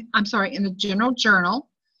 I'm sorry, in the general journal,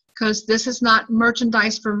 because this is not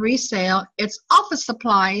merchandise for resale. It's office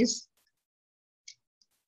supplies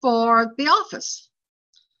for the office.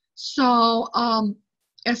 So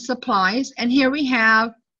it's supplies. And here we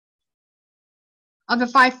have, of the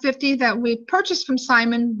 $550 that we purchased from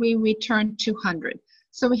Simon, we returned $200.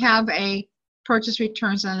 So we have a purchase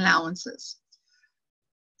returns and allowances.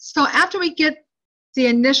 So after we get the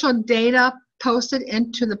initial data posted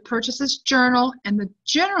into the purchases journal and the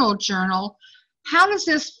general journal, how does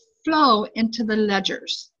this flow into the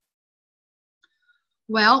ledgers?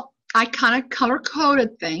 Well, I kind of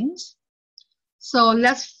color-coded things. So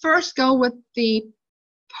let's first go with the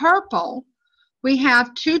purple. We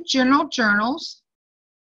have two general journal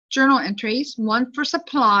entries, one for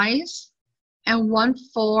supplies and one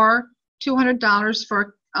for $200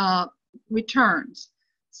 for returns.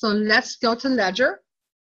 So let's go to ledger.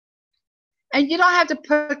 And you don't have to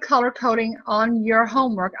put color coding on your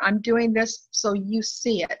homework. I'm doing this so you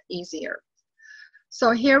see it easier.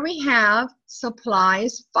 So here we have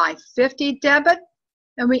supplies $550 debit,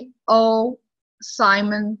 and we owe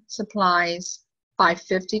Simon Supplies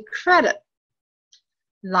 $550 credit.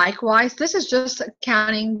 Likewise, this is just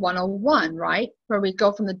accounting 101, right? Where we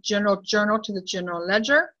go from the general journal to the general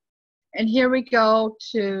ledger. And here we go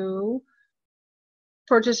to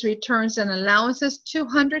purchase returns and allowances,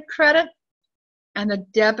 200 credit. And the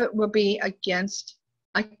debit will be against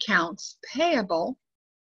accounts payable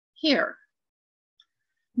here.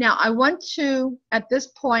 Now, I want to, at this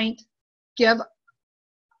point, give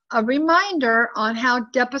a reminder on how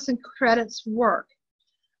debits and credits work.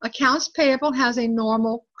 Accounts payable has a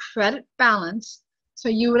normal credit balance, so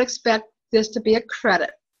you would expect this to be a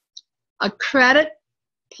credit. A credit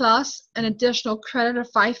plus an additional credit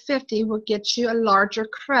of $550 will get you a larger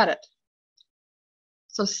credit.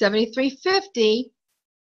 So $73.50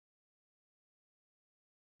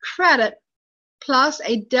 credit plus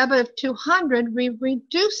a debit of $200, we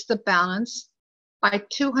reduce the balance by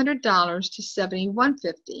 $200 to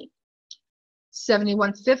 $71.50.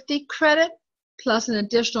 $71.50 credit plus an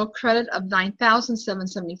additional credit of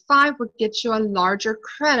 $9,775 would get you a larger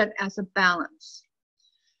credit as a balance.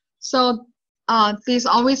 So these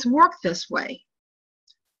always work this way.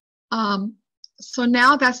 So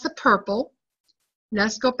now that's the purple.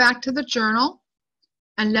 Let's go back to the journal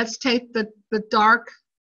and let's take the darker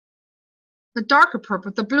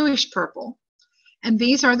purple, the bluish purple. And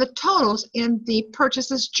these are the totals in the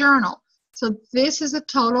purchases journal. So this is a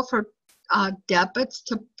total for debits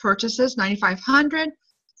to purchases, $9,500,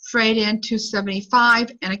 freight in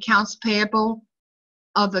 $275, and accounts payable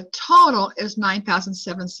of the total is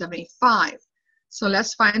 $9,775. So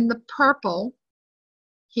let's find the purple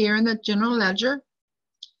here in the general ledger.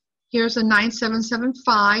 Here's a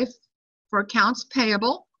 $9,775 for accounts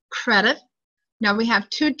payable, credit. Now we have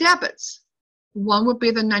two debits. One would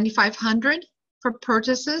be the $9,500 for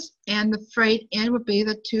purchases, and the freight in would be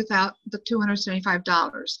the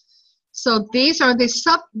 $275. So these are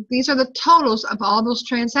the totals of all those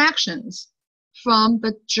transactions from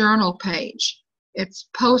the journal page. It's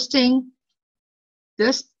posting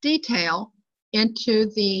this detail into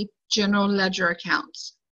the general ledger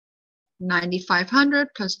accounts. $9,500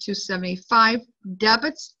 plus $275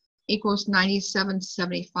 debits equals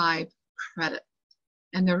 $9,775 credit,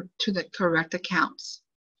 and they're to the correct accounts.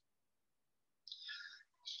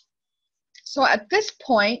 So at this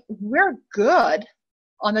point, we're good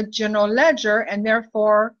on the general ledger and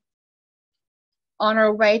therefore on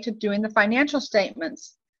our way to doing the financial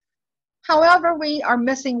statements. However, we are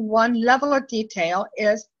missing one level of detail,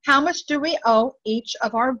 is how much do we owe each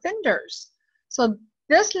of our vendors? So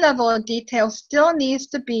this level of detail still needs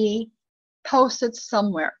to be posted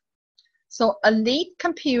somewhere. So Elite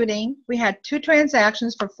Computing, we had two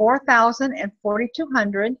transactions for $4,000 and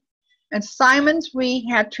 $4,200, and Simon's we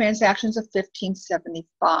had transactions of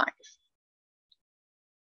 $1,575.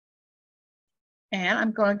 And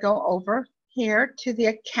I'm going to go over here to the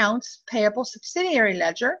accounts payable subsidiary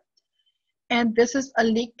ledger. And this is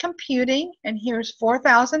Elite Computing, and here's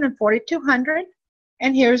 $4,000 and $4,200,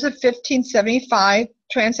 and here's a $1,575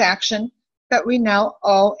 transaction that we now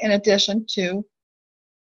owe in addition to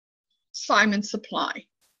Simon Supply.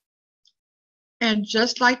 And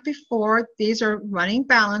just like before, these are running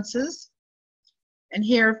balances. And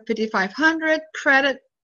here, $5,500 credit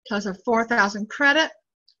plus a $4,000 credit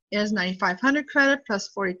is $9,500 credit plus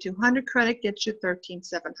 $4,200 credit gets you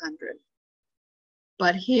 $13,700.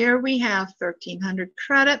 But here we have $1,300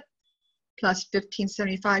 credit plus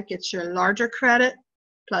 $1,575 gets you a larger credit,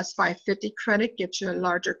 plus 550 credit gets you a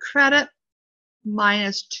larger credit,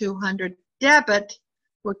 minus 200 debit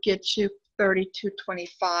will get you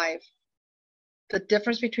 3225. The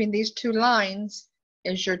difference between these two lines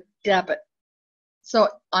is your debit. So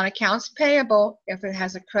on accounts payable, if it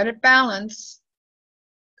has a credit balance,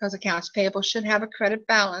 because accounts payable should have a credit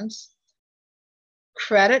balance,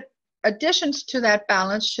 credit additions to that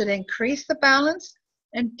balance should increase the balance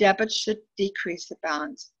and debit should decrease the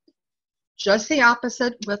balance. Just the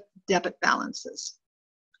opposite with debit balances.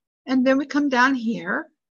 And then we come down here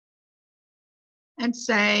and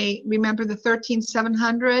say, remember the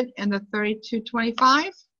 13,700 and the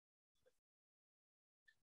 3225?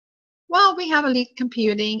 Well, we have elite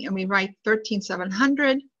computing and we write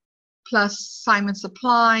 13,700 plus Simon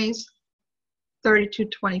Supplies,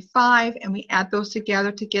 3225, and we add those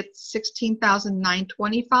together to get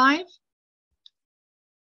 16,925.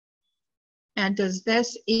 And does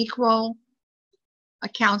this equal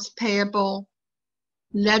accounts payable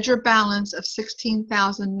ledger balance of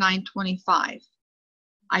 16,925?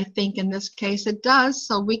 I think in this case it does.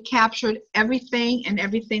 So we captured everything and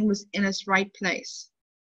everything was in its right place.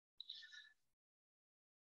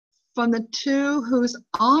 From the two who's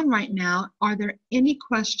on right now, are there any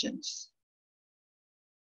questions?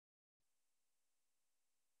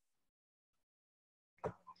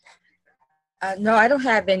 No, I don't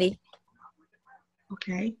have any.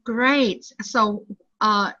 Okay, great. So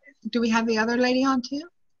do we have the other lady on too?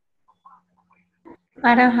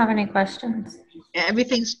 I don't have any questions.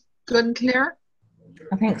 Everything's good and clear?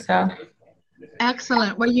 I think so.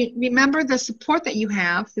 Excellent. Well, you remember the support that you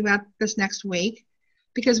have throughout this next week,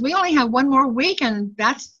 because we only have one more week and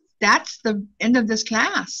that's the end of this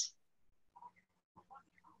class.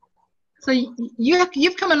 So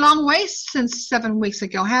you've come a long way since 7 weeks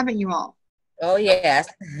ago, haven't you all? Oh, yes.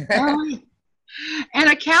 And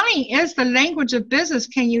accounting is the language of business.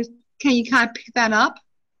 Can you kind of pick that up?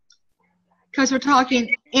 Because we're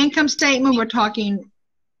talking income statement, we're talking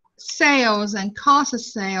sales and cost of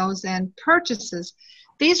sales and purchases.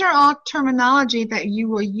 These are all terminology that you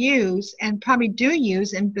will use and probably do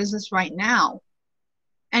use in business right now.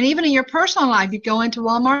 And even in your personal life, you go into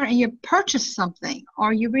Walmart and you purchase something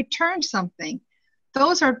or you return something.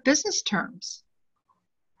 Those are business terms.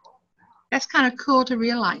 That's kind of cool to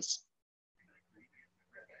realize.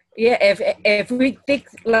 Yeah, if we think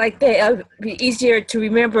like that, it would be easier to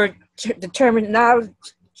remember the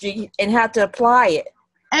terminology and how to apply it.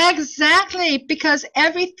 Exactly, because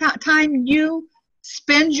every time you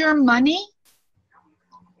spend your money,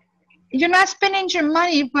 you're not spending your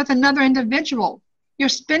money with another individual. You're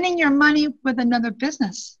spending your money with another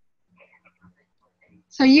business.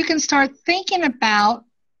 So you can start thinking about,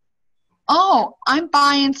 oh, I'm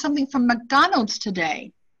buying something from McDonald's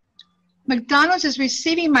today. McDonald's is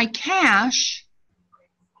receiving my cash.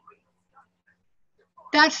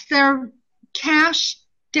 That's their cash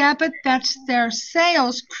debit, that's their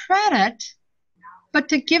sales credit. But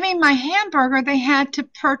to give me my hamburger, they had to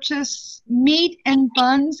purchase meat and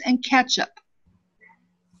buns and ketchup.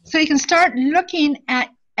 So you can start looking at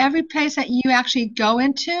every place that you actually go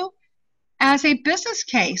into as a business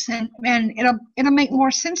case, and it'll make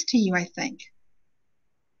more sense to you, I think.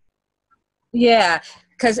 Yeah,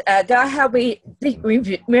 because that'll help me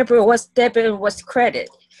remember what's debit and what's credit.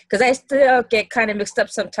 Because I still get kind of mixed up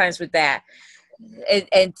sometimes with that.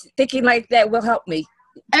 And thinking like that will help me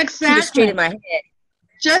Exactly. keep it straight in my head.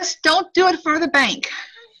 Just don't do it for the bank.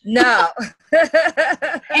 No.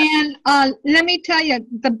 And let me tell you,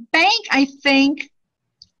 the bank, I think,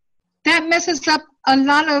 that messes up a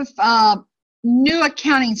lot of new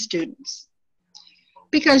accounting students.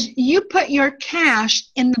 Because you put your cash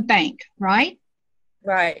in the bank, right?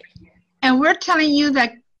 Right. And we're telling you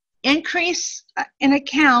that increase in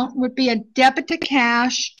account would be a debit to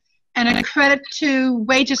cash and a credit to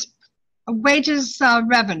wages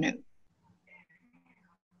revenue.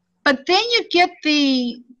 But then you get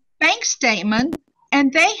the bank statement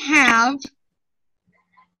and they have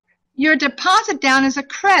your deposit down as a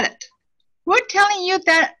credit. We're telling you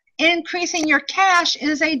that increasing your cash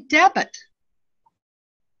is a debit.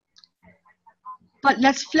 But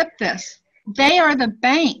let's flip this. They are the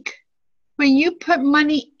bank. When you put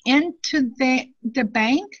money into the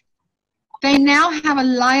bank, they now have a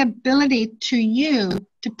liability to you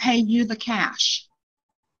to pay you the cash.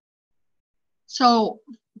 So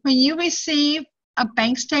when you receive a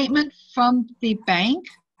bank statement from the bank,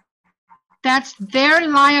 that's their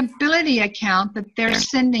liability account that they're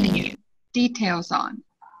sending you details on.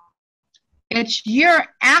 It's your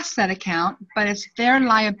asset account, but it's their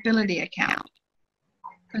liability account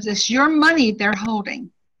because it's your money they're holding.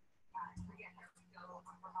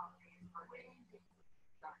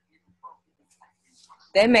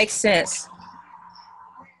 That makes sense.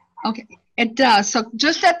 Okay, it does. So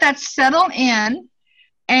just let that settle in.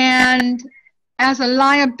 And as a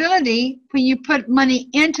liability, when you put money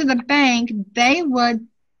into the bank, they would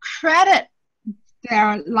credit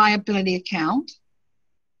their liability account.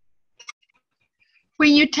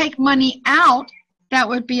 When you take money out, that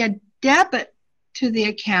would be a debit to the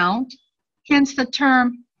account, hence the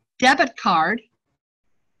term debit card.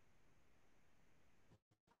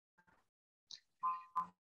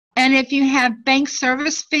 And if you have bank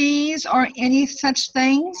service fees or any such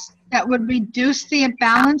things that would reduce the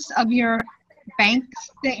balance of your bank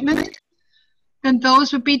statement, then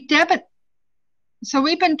those would be debit. So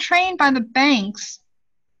we've been trained by the banks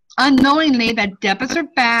unknowingly that debits are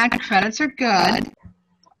bad, credits are good,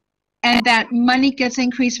 and that money gets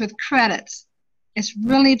increased with credits. It's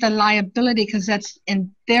really the liability because that's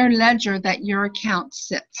in their ledger that your account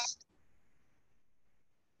sits.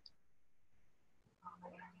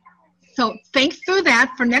 So think through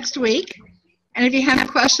that for next week. And if you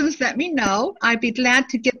have questions, let me know. I'd be glad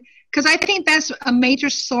to get, because I think that's a major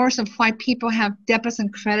source of why people have debits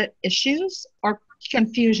and credit issues or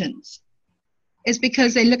confusions. Is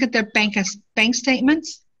because they look at their bank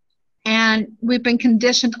statements, and we've been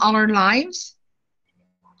conditioned all our lives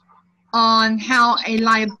on how a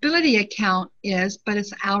liability account is, but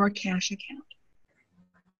it's our cash account.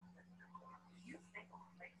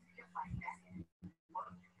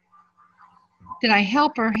 Did I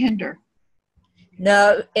help or hinder?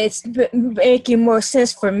 No, it's making more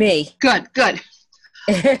sense for me. Good, good.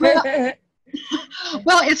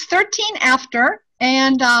 Well, it's 13 after,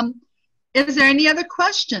 and is there any other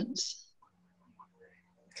questions?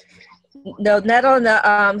 No, not on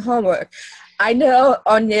the homework. I know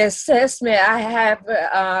on the assessment I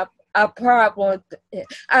have a problem.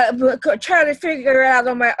 I'm trying to figure it out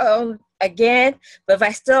on my own again, but if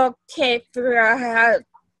I still can't figure out how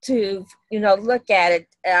to, look at it,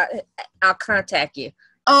 I'll contact you.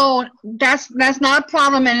 Oh, that's not a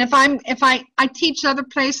problem. And if I teach other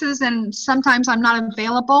places, and sometimes I'm not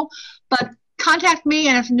available, but contact me,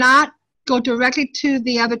 and if not, go directly to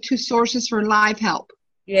the other two sources for live help.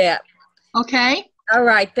 Yeah. Okay. All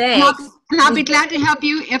right. Thanks. And I'll be glad to help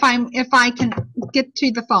you if I can get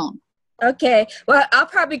to the phone. Okay. Well, I'll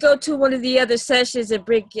probably go to one of the other sessions and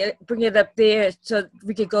bring it up there so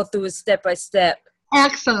we can go through it step by step.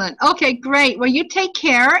 Excellent. Okay, great. Well, you take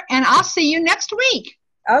care, and I'll see you next week.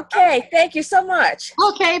 Okay. Thank you so much.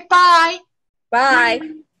 Okay. Bye. Bye.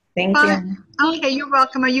 Thank Bye. you. Okay, you're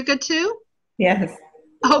welcome. Are you good too? Yes.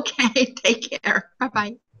 Okay. Take care.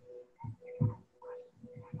 Bye-bye.